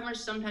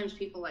newcomers, sometimes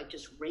people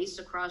just race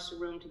across the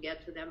room to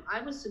get to them?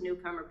 I was the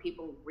newcomer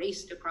people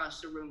raced across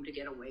the room to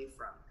get away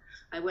from.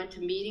 I went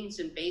to meetings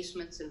in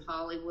basements in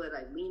Hollywood.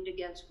 I leaned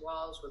against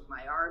walls with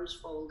my arms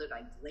folded.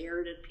 I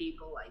glared at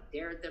people. I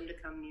dared them to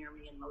come near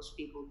me, and most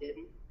people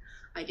didn't.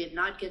 I did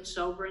not get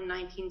sober in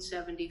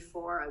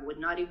 1974. I would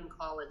not even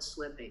call it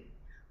slipping.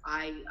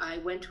 I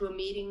went to a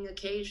meeting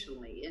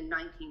occasionally in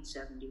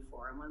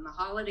 1974, and when the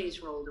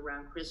holidays rolled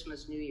around,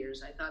 Christmas, New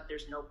Year's, I thought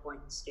there's no point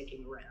in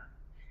sticking around.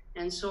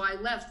 And so I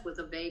left with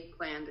a vague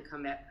plan to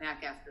come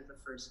back after the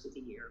first of the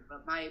year.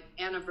 But my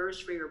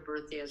anniversary, or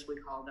birthday as we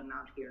call them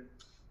out here,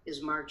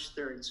 is March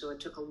 3rd, so it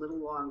took a little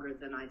longer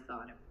than I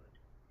thought it would.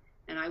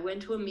 And I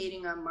went to a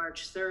meeting on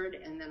March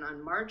 3rd, and then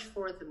on March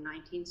 4th of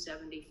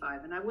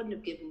 1975, and I wouldn't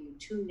have given you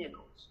 2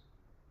 nickels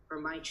for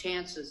my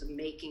chances of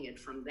making it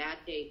from that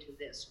day to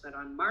this, but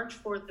on March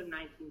 4th of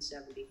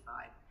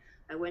 1975,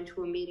 I went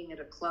to a meeting at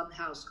a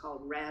clubhouse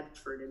called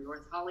Radford in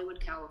North Hollywood,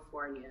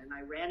 California, and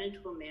I ran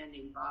into a man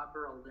named Bob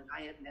Earl that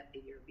I had met the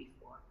year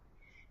before.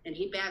 And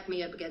he backed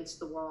me up against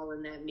the wall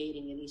in that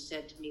meeting, and he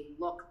said to me,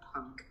 "Look,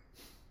 punk,"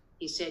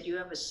 he said, "you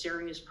have a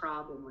serious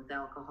problem with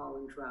alcohol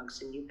and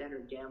drugs, and you better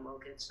damn well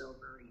get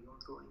sober or you're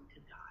going to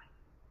die."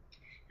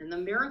 And the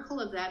miracle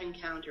of that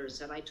encounter is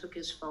that I took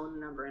his phone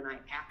number and I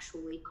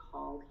actually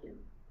called him.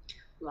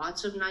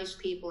 Lots of nice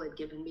people had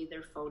given me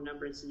their phone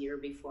numbers the year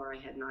before. I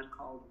had not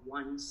called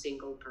one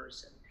single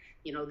person.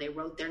 You know, they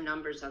wrote their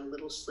numbers on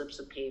little slips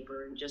of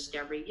paper, and just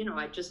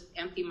I'd just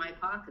empty my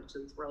pockets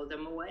and throw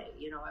them away.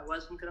 You know, I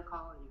wasn't going to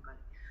call anybody.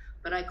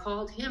 But I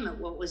called him, and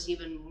what was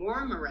even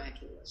more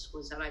miraculous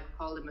was that I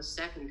called him a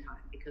second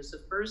time, because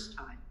the first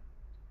time,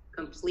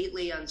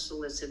 completely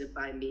unsolicited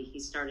by me, he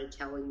started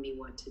telling me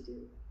what to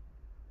do.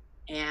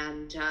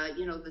 And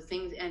the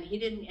things, and he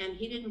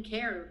didn't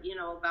care,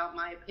 about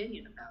my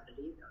opinion about it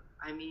either.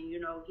 I mean,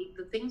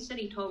 the things that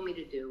he told me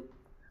to do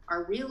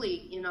are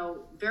really,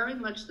 very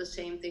much the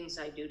same things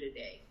I do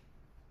today,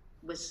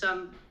 with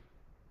some,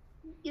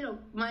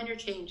 minor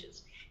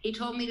changes. He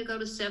told me to go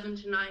to 7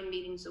 to 9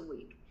 meetings a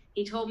week.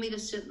 He told me to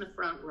sit in the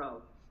front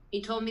row.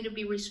 He told me to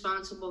be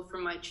responsible for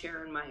my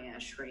chair and my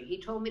ashtray.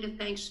 He told me to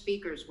thank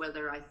speakers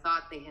whether I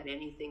thought they had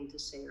anything to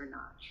say or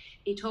not.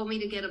 He told me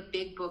to get a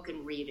big book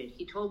and read it.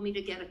 He told me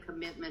to get a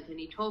commitment, and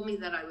he told me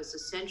that I was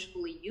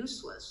essentially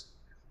useless,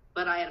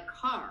 but I had a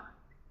car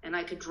and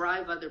I could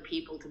drive other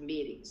people to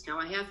meetings. Now,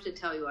 I have to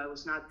tell you, I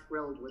was not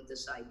thrilled with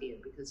this idea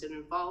because it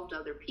involved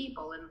other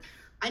people, and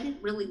I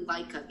didn't really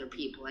like other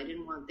people. I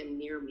didn't want them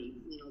near me,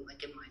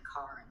 like in my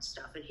car and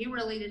stuff, and he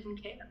really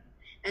didn't care.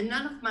 And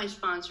none of my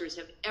sponsors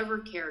have ever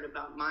cared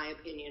about my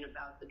opinion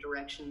about the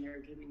direction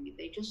they're giving me.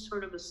 They just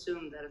sort of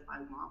assume that if I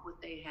want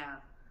what they have,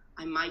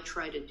 I might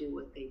try to do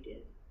what they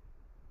did.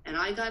 And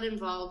I got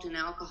involved in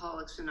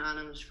Alcoholics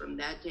Anonymous from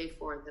that day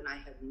forth, and I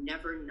have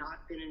never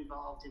not been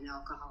involved in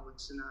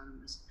Alcoholics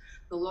Anonymous.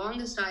 The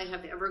longest I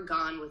have ever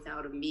gone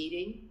without a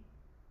meeting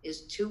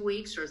is 2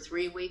 weeks or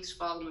 3 weeks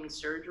following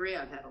surgery.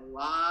 I've had a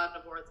lot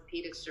of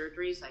orthopedic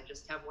surgeries. I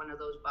just have one of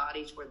those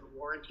bodies where the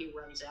warranty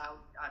runs out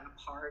on a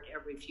part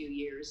every few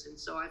years, and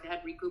so I've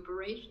had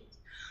recuperations.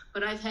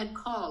 But I've had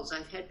calls.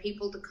 I've had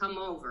people to come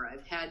over.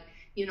 I've had,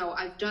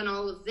 I've done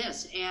all of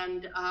this,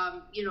 and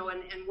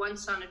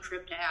once on a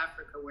trip to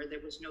Africa where there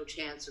was no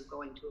chance of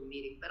going to a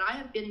meeting. But I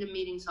have been to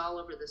meetings all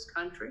over this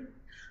country.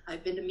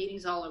 I've been to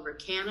meetings all over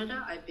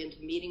Canada. I've been to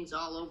meetings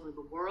all over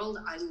the world.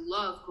 I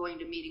love going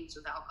to meetings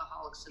of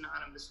Alcoholics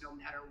Anonymous no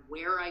matter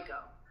where I go.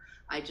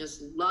 I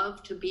just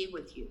love to be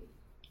with you.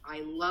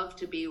 I love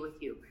to be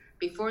with you.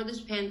 Before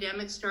this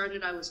pandemic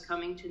started, I was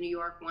coming to New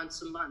York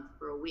once a month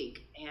for a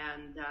week.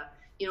 And,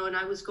 and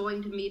I was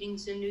going to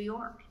meetings in New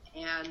York.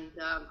 And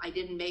I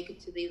didn't make it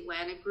to the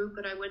Atlantic group,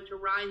 but I went to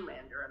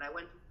Rhinelander, and I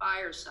went to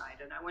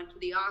Fireside, and I went to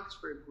the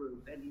Oxford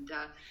group, and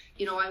I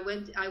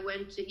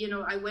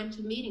went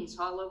to meetings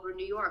all over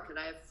New York, and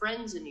I have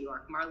friends in New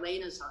York.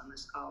 Marlena's on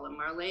this call, and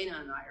Marlena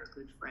and I are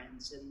good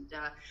friends, and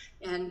I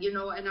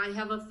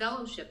have a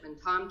fellowship, and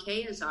Tom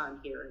Kay is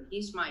on here, and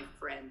he's my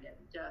friend,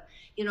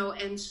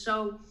 and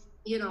so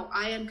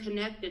I am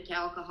connected to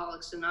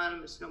Alcoholics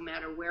Anonymous no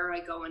matter where I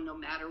go and no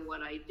matter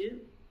what I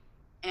do.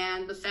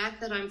 And the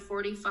fact that I'm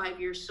 45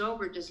 years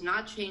sober does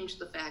not change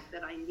the fact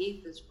that I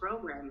need this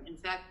program. In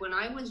fact, when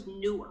I was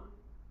newer,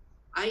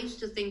 I used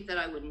to think that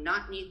I would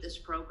not need this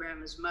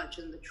program as much.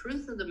 And the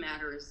truth of the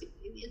matter is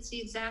it's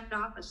the exact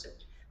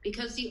opposite.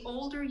 Because the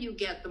older you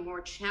get, the more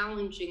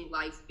challenging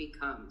life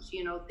becomes.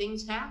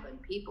 Things happen.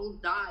 People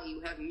die. You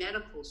have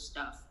medical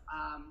stuff.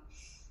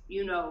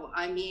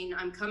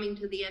 I'm coming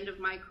to the end of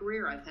my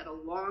career. I've had a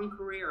long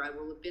career. I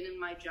will have been in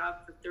my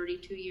job for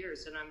 32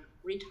 years, and I'm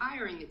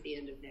retiring at the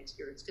end of next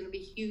year. It's going to be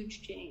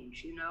huge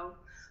change,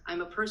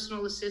 I'm a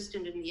personal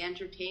assistant in the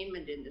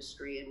entertainment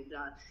industry,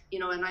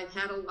 and I've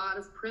had a lot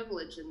of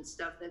privilege and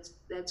stuff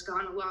that's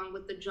gone along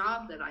with the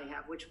job that I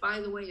have, which, by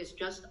the way, is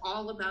just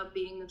all about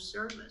being of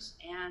service.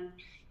 And,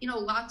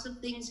 lots of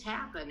things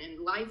happen,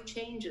 and life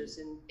changes,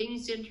 and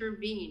things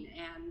intervene,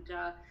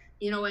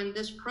 and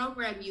this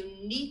program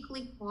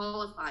uniquely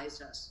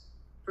qualifies us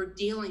for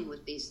dealing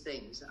with these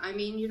things. I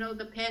mean,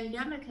 the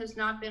pandemic has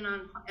not been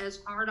as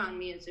hard on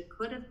me as it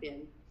could have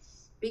been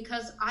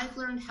because I've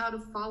learned how to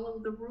follow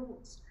the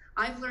rules.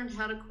 I've learned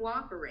how to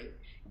cooperate.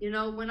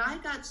 When I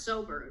got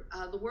sober,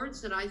 the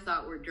words that I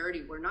thought were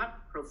dirty were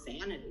not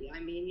profanity. I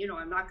mean,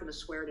 I'm not going to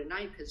swear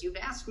tonight because you've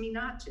asked me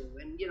not to.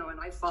 And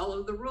I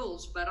follow the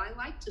rules, but I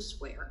like to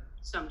swear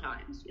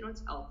sometimes.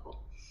 It's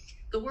helpful.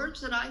 The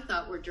words that I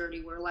thought were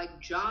dirty were like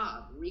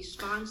job,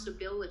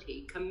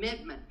 responsibility,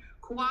 commitment,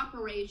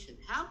 cooperation.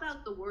 How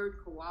about the word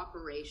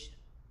cooperation?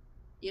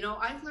 You know,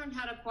 I've learned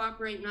how to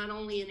cooperate not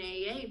only in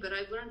AA, but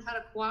I've learned how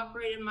to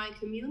cooperate in my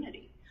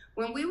community.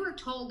 When we were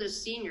told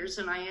as seniors,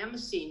 and I am a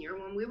senior,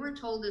 when we were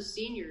told as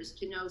seniors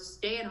to, you know,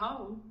 stay at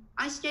home,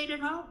 I stayed at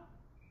home.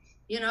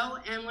 You know,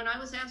 and when I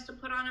was asked to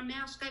put on a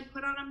mask, I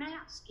put on a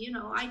mask. You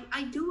know,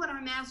 I do what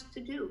I'm asked to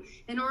do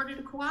in order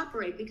to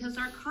cooperate, because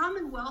our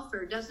common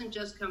welfare doesn't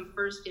just come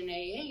first in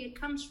AA, it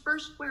comes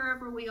first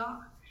wherever we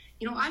are.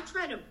 You know, I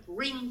try to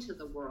bring to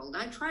the world,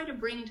 I try to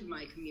bring to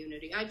my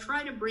community, I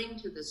try to bring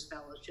to this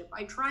fellowship,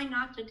 I try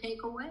not to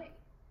take away.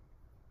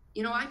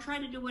 You know, I try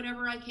to do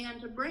whatever I can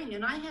to bring,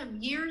 and I have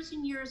years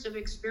and years of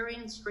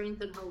experience,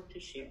 strength, and hope to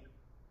share.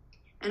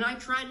 And I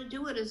try to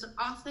do it as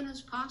often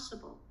as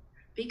possible,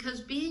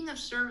 because being of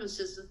service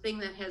is the thing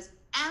that has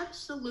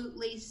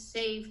absolutely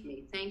saved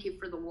me. Thank you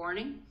for the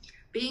warning.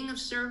 Being of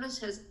service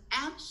has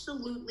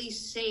absolutely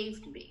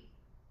saved me.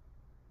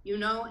 You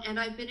know, and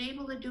I've been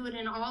able to do it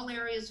in all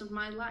areas of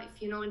my life.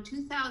 You know, in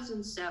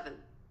 2007,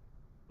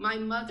 my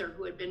mother,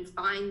 who had been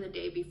fine the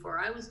day before,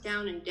 I was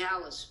down in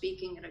Dallas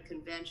speaking at a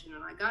convention,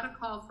 and I got a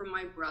call from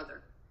my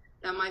brother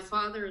that my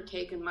father had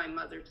taken my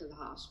mother to the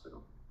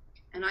hospital.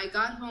 And I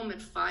got home at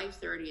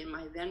 5:30, and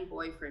my then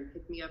boyfriend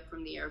picked me up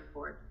from the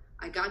airport.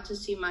 I got to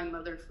see my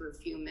mother for a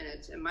few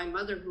minutes, and my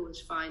mother, who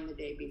was fine the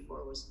day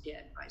before, was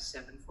dead by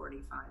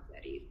 7:45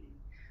 that evening.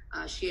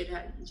 She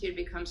had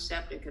become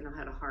septic and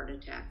had a heart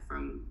attack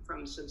from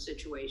some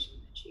situation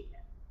that she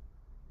had.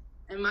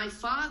 And my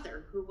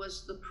father, who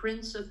was the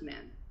prince of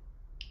men,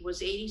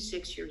 was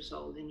 86 years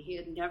old, and he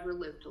had never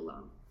lived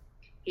alone.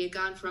 He had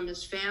gone from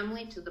his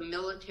family to the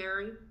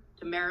military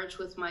to marriage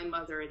with my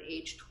mother at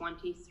age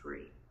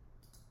 23.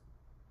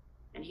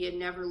 And he had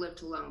never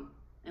lived alone,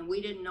 and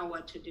we didn't know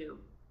what to do.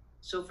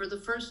 So for the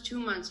first 2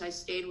 months, I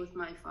stayed with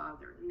my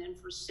father. And then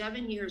for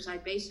 7 years, I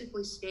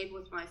basically stayed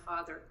with my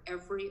father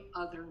every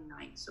other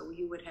night, so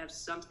he would have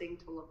something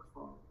to look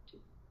forward to.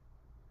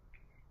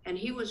 And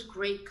he was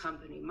great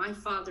company. My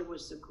father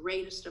was the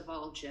greatest of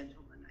all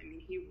gentlemen. I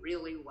mean, he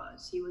really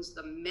was. He was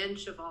the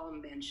mensch of all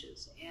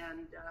mensches.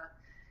 And,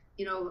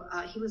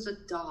 he was a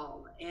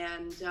doll.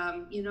 And,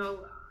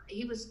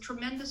 he was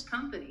tremendous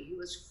company. He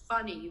was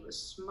funny. He was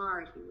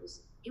smart.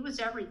 He was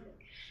everything.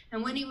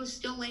 And when he was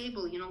still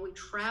able, you know, we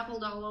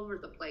traveled all over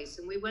the place,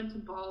 and we went to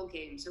ball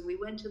games, and we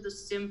went to the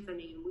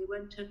symphony, and we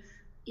went to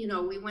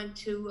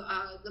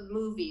the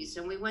movies,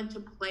 and we went to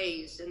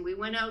plays, and we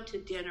went out to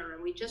dinner,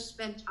 and we just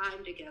spent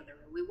time together,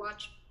 and we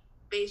watched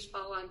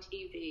baseball on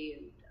TV,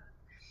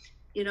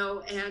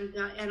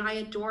 and I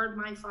adored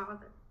my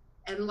father.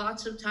 And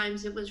lots of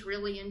times it was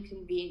really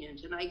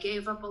inconvenient, and I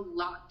gave up a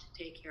lot to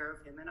take care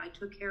of him, and I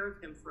took care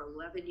of him for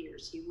 11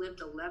 years. He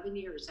lived 11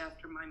 years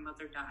after my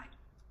mother died.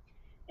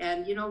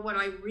 And you know, what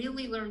I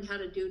really learned how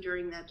to do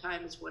during that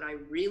time is what I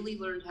really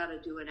learned how to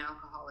do in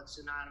Alcoholics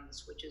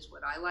Anonymous, which is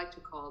what I like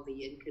to call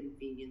the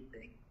inconvenient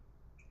thing.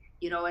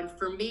 You know, and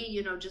for me,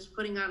 you know, just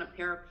putting on a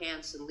pair of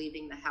pants and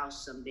leaving the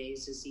house some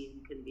days is the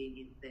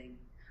inconvenient thing.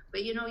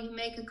 But you know, you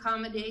make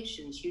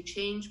accommodations, you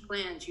change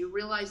plans, you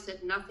realize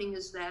that nothing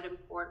is that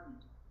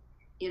important,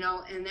 you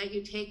know, and that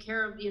you take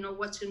care of, you know,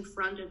 what's in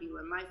front of you.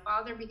 And my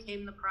father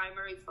became the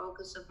primary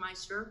focus of my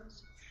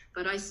service.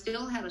 But I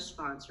still had a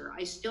sponsor.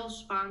 I still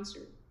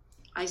sponsored.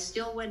 I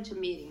still went to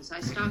meetings.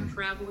 I stopped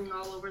traveling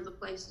all over the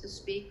place to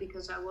speak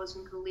because I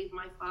wasn't going to leave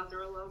my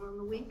father alone on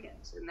the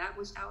weekends. And that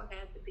was how it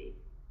had to be.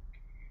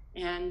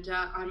 And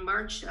on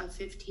March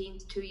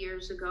 15th, 2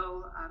 years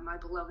ago, my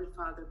beloved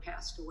father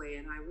passed away,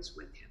 and I was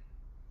with him.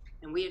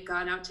 And we had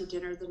gone out to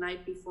dinner the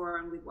night before,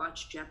 and we'd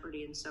watched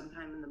Jeopardy, and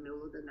sometime in the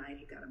middle of the night,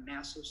 he got a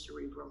massive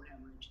cerebral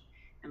hemorrhage.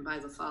 And by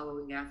the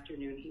following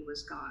afternoon, he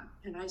was gone.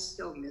 And I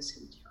still miss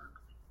him terribly.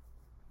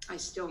 I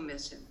still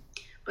miss him.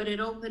 But it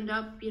opened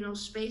up, you know,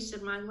 space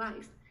in my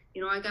life.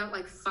 You know, I got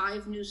like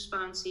 5 new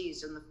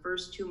sponsees in the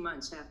first 2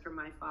 months after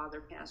my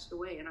father passed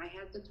away, and I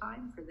had the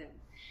time for them.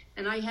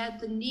 And I had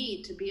the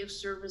need to be of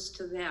service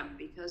to them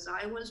because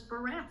I was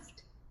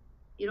bereft.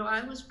 You know,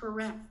 I was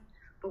bereft.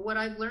 But what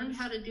I've learned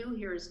how to do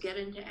here is get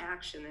into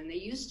action. And they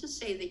used to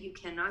say that you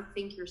cannot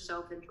think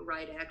yourself into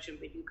right action,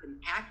 but you can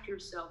act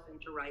yourself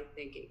into right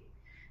thinking.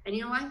 And,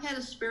 you know, I've had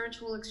a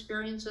spiritual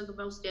experience of the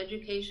most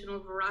educational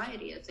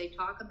variety, as they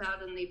talk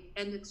about in the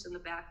appendix in the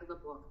back of the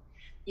book.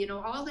 You know,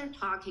 all they're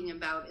talking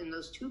about in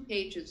those 2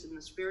 pages in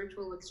the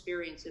spiritual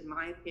experience, in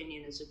my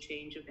opinion, is a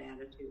change of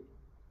attitude.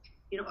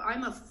 You know,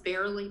 I'm a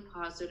fairly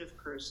positive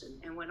person.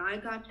 And when I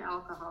got to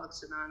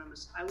Alcoholics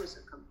Anonymous, I was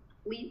a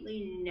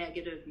completely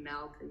negative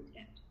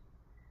malcontent.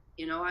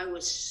 You know, I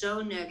was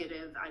so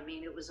negative. I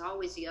mean, it was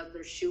always the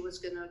other shoe was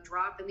going to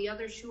drop, and the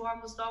other shoe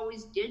almost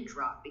always did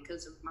drop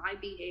because of my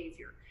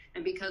behavior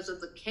and because of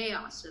the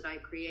chaos that I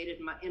created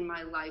in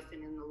my life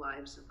and in the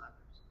lives of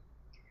others.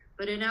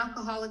 But in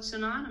Alcoholics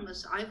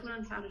Anonymous, I've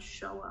learned how to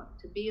show up,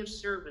 to be of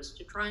service,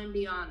 to try and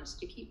be honest,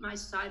 to keep my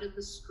side of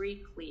the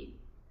street clean,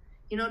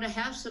 you know, to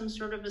have some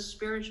sort of a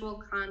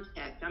spiritual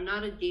contact. I'm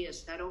not a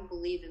deist. I don't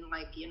believe in,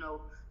 like, you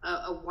know,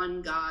 a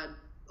one God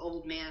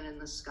old man in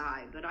the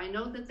sky, but I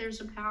know that there's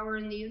a power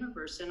in the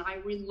universe, and I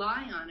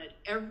rely on it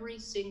every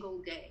single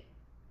day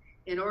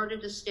in order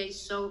to stay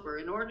sober,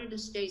 in order to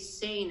stay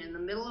sane in the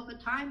middle of a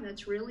time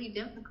that's really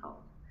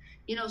difficult.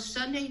 You know,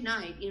 Sunday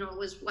night, you know, it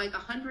was like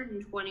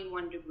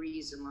 121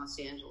 degrees in Los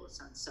Angeles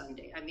on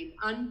Sunday. I mean,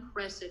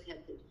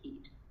 unprecedented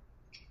heat.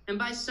 And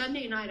by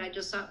Sunday night, I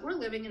just thought, we're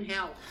living in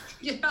hell.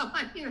 You know,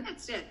 I mean,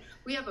 that's it.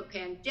 We have a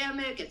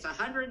pandemic. It's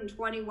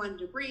 121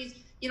 degrees.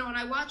 You know, and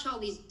I watch all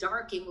these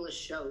dark English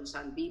shows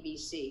on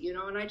BBC, you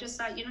know, and I just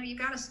thought, you know, you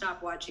got to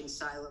stop watching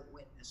Silent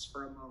Witness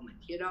for a moment.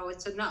 You know,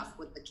 it's enough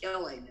with the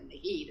killing and the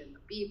heat and the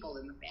people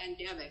and the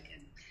pandemic.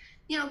 And,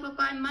 you know, but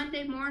by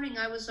Monday morning,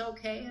 I was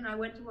okay. And I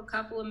went to a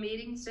couple of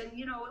meetings and,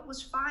 you know, it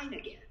was fine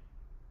again.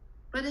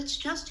 But it's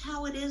just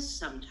how it is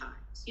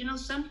sometimes. You know,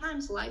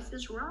 sometimes life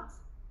is rough.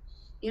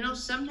 You know,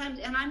 sometimes,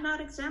 and I'm not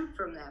exempt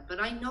from that,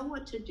 but I know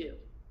what to do.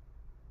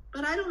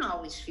 But I don't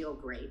always feel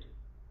great.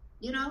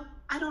 You know,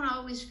 I don't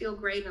always feel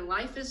great, and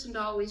life isn't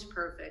always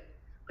perfect.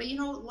 But you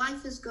know,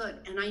 life is good,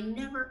 and I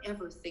never,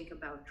 ever think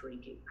about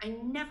drinking.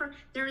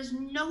 There is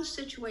no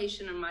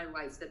situation in my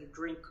life that a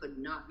drink could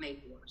not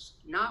make worse.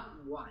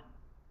 Not one.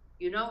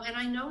 You know, and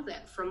I know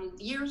that from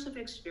years of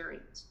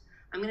experience.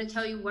 I'm going to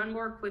tell you one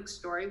more quick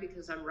story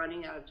because I'm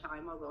running out of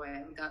time, although I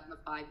haven't gotten the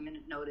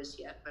 5-minute notice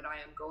yet, but I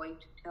am going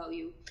to tell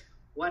you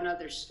one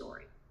other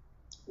story,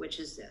 which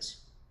is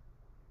this.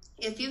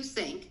 If you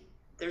think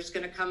there's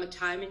going to come a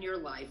time in your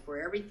life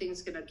where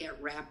everything's going to get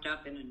wrapped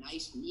up in a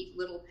nice, neat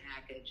little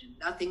package and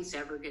nothing's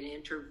ever going to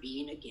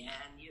intervene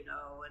again, you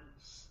know, and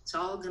it's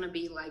all going to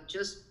be like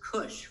just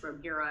cush from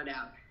here on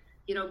out.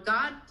 You know,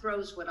 God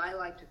throws what I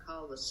like to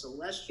call the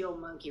celestial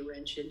monkey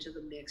wrench into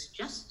the mix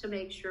just to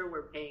make sure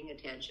we're paying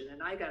attention.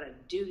 And I got a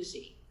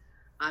doozy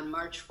on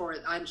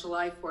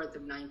July 4th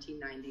of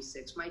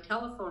 1996. My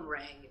telephone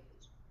rang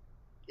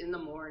in the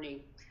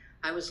morning.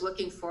 I was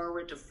looking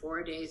forward to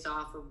 4 days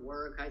off of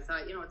work. I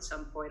thought, you know, at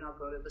some point I'll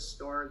go to the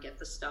store, get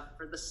the stuff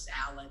for the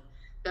salad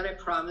that I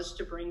promised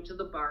to bring to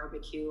the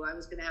barbecue. I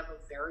was going to have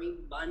a very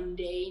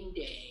mundane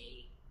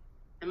day.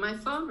 And my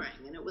phone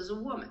rang, and it was a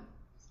woman.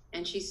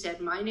 And she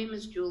said, my name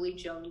is Julie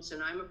Jones,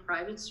 and I'm a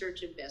private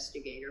search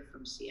investigator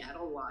from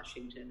Seattle,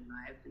 Washington, and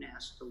I have been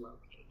asked to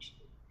locate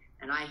you.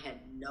 And I had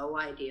no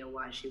idea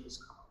why she was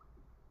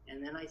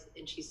calling.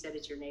 And she said,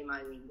 is your name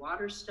Eileen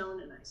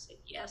Waterstone? And I said,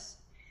 yes.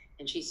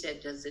 And she said,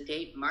 does the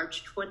date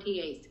March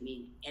 28th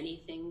mean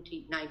anything to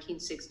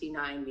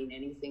 1969 mean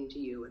anything to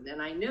you? And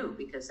then I knew,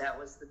 because that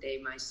was the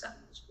day my son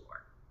was born.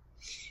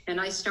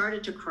 And I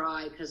started to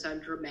cry because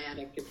I'm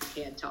dramatic, if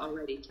you can't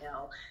already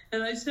tell.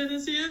 And I said,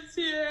 is he in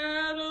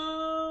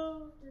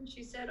Seattle? And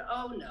she said,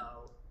 oh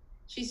no.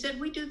 She said,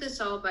 we do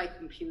this all by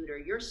computer.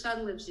 Your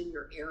son lives in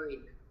your area.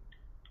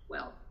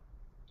 Well,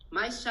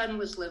 my son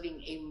was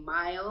living 1.5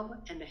 miles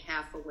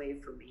away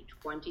from me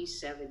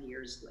 27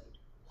 years later.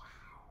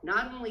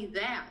 Not only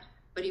that,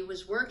 but he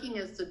was working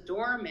as the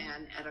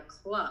doorman at a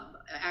club,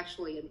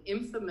 actually an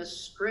infamous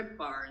strip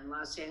bar in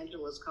Los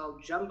Angeles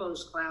called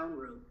Jumbo's Clown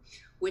Room,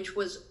 which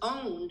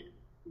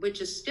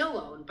is still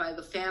owned by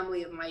the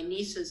family of my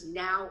niece's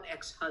now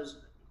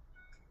ex-husband.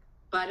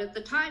 But at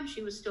the time,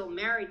 she was still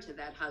married to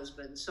that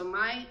husband. So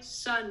my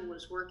son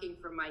was working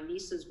for my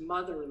niece's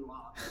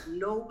mother-in-law.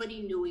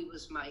 Nobody knew he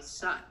was my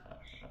son.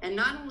 And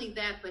not only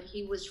that, but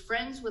he was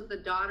friends with the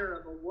daughter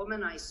of a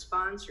woman I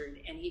sponsored,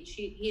 and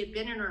he had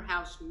been in her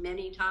house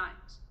many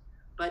times,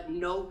 but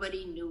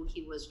nobody knew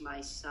he was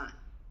my son.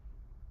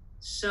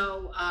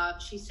 So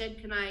she said,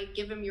 can I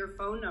give him your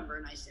phone number?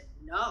 And I said,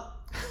 no.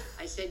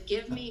 I said,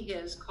 give me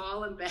his,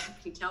 call him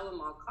back and tell him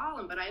I'll call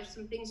him, but I have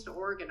some things to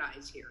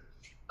organize here.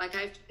 Like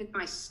I have to pick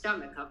my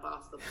stomach up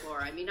off the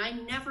floor. I mean, I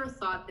never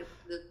thought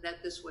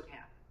that this would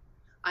happen.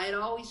 I had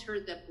always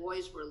heard that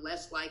boys were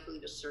less likely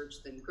to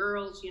search than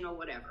girls, you know,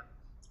 whatever.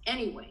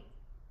 Anyway,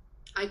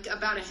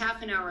 about a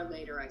half an hour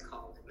later, I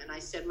called him and I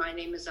said, my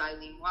name is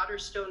Eileen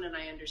Waterstone and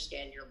I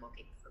understand you're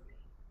looking for me.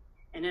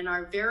 And in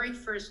our very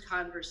first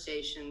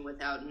conversation,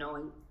 without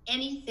knowing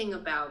anything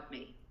about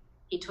me,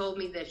 he told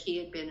me that he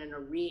had been in a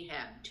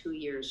rehab 2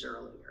 years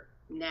earlier.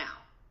 Now,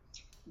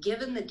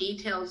 given the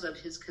details of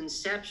his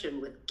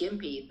conception with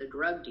Gimpy, the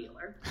drug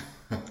dealer,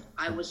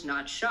 I was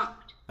not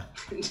shocked,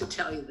 to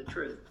tell you the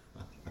truth.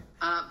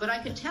 But I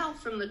could tell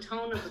from the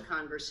tone of the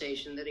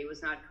conversation that he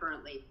was not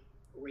currently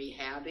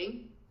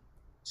rehabbing.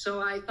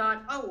 So I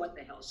thought, oh, what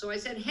the hell? So I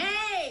said,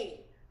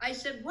 hey! I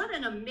said, what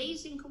an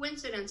amazing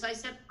coincidence. I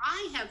said,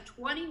 I have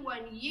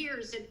 21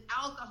 years in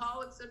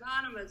Alcoholics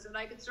Anonymous. And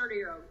I could sort of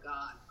hear, oh,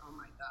 God, oh,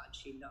 my God,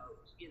 she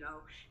knows, you know.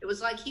 It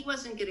was like he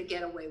wasn't going to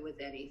get away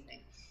with anything.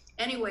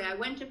 Anyway, I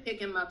went to pick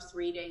him up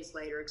 3 days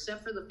later,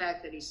 except for the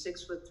fact that he's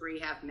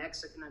 6'3", half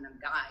Mexican and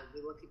a guy.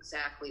 We look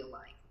exactly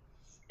alike.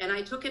 And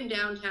I took him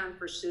downtown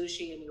for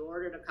sushi, and he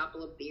ordered a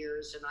couple of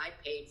beers, and I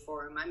paid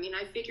for him. I mean,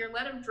 I figure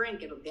let him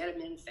drink. It'll get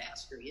him in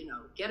faster, you know,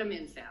 get him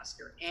in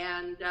faster.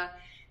 And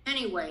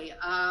anyway,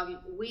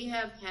 we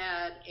have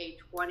had a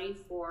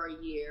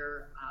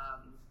 24-year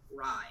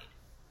ride.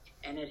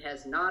 And it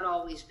has not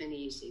always been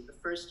easy. The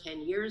first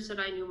 10 years that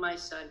I knew my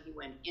son, he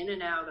went in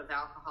and out of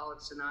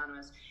Alcoholics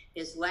Anonymous.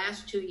 His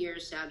last 2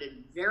 years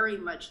sounded very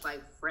much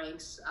like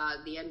Frank's,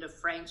 the end of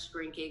Frank's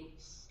drinking.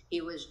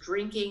 He was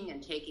drinking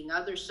and taking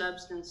other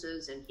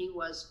substances, and he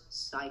was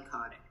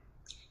psychotic.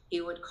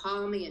 He would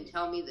call me and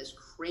tell me this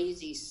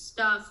crazy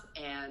stuff,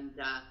 and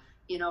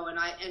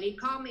and he'd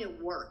call me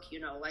at work,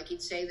 like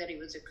he'd say that he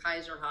was at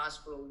Kaiser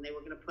Hospital and they were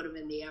going to put him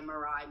in the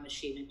MRI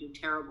machine and do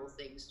terrible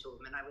things to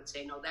him. And I would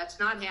say, no, that's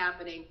not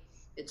happening.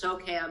 It's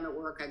okay. I'm at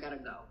work. I got to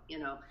go.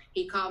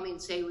 He'd call me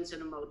and say he was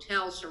in a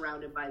motel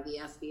surrounded by the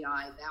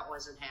FBI. That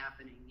wasn't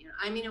happening.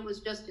 It was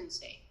just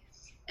insane.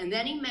 And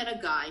then he met a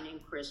guy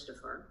named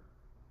Christopher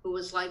who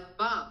was like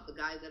Bob, the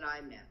guy that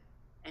I met.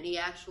 And he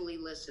actually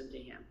listened to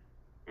him.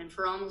 And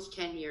for almost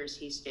 10 years,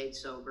 he stayed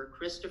sober.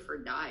 Christopher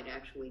died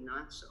actually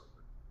not sober.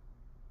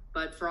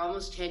 But for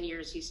almost 10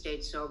 years, he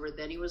stayed sober.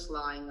 Then he was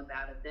lying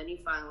about it. Then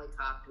he finally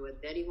copped to it.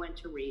 Then he went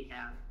to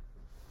rehab.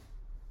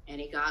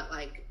 And he got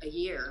like a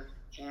year.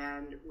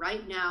 And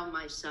right now,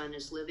 my son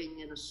is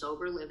living in a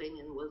sober living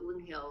in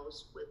Woodland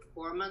Hills with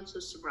 4 months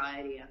of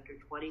sobriety after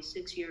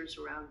 26 years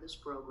around this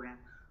program.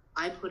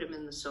 I put him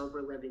in the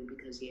sober living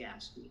because he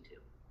asked me to.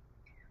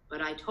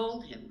 But I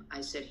told him, I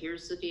said,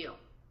 here's the deal.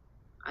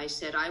 I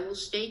said, I will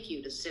stake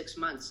you to 6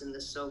 months in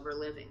this sober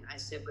living. I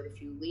said, but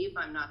if you leave,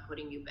 I'm not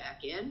putting you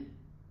back in.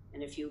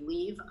 And if you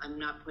leave, I'm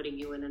not putting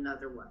you in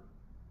another one.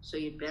 So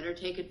you'd better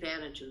take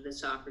advantage of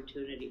this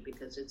opportunity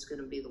because it's going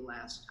to be the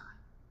last time.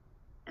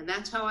 And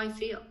that's how I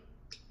feel.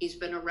 He's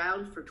been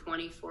around for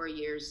 24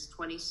 years,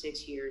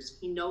 26 years.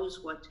 He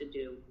knows what to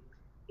do.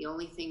 The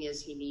only thing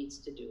is he needs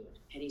to do it.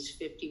 And he's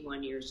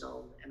 51 years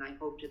old. And I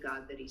hope to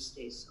God that he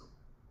stays so.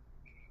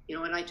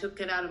 And I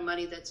took it out of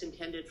money that's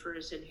intended for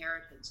his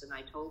inheritance. And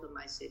I told him,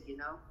 I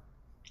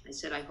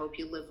said, I hope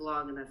you live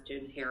long enough to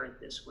inherit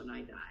this when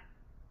I die.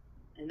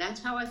 And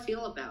that's how I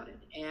feel about it.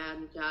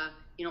 And,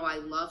 I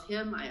love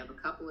him. I have a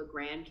couple of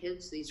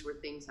grandkids. These were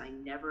things I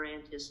never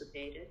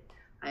anticipated.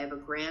 I have a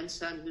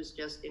grandson who's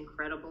just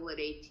incredible at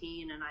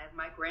 18, and I have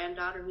my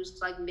granddaughter who's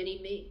like mini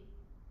me.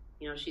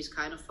 She's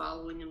kind of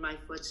following in my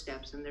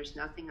footsteps, and there's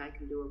nothing I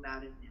can do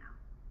about it now.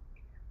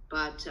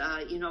 But,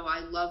 I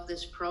love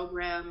this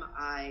program.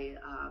 I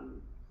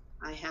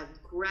have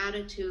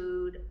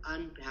gratitude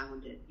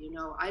unbounded.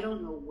 I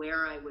don't know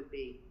where I would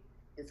be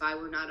if I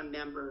were not a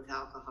member of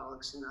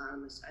Alcoholics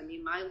Anonymous.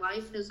 My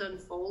life has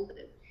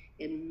unfolded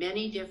in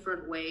many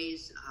different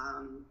ways,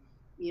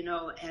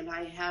 and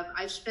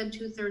I've spent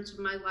 2/3 of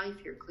my life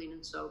here clean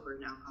and sober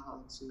in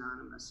Alcoholics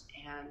Anonymous,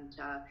 and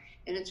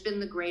it's been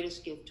the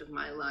greatest gift of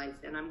my life.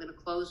 And I'm going to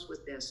close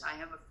with this. I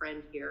have a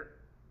friend here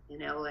in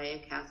LA, a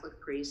Catholic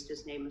priest.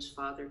 His name is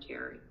Father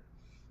Terry.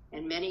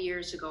 And many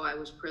years ago, I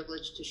was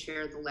privileged to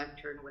share the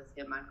lectern with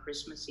him on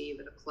Christmas Eve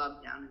at a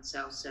club down in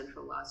South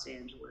Central Los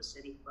Angeles.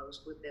 And he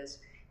closed with this,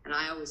 and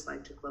I always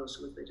like to close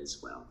with it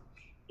as well.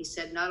 He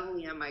said, not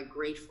only am I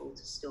grateful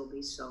to still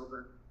be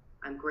sober,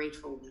 I'm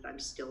grateful that I'm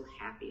still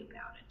happy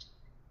about it.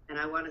 And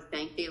I want to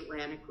thank the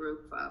Atlantic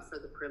Group for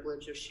the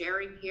privilege of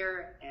sharing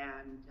here.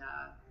 And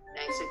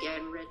thanks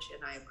again, Rich,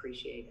 and I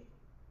appreciate it.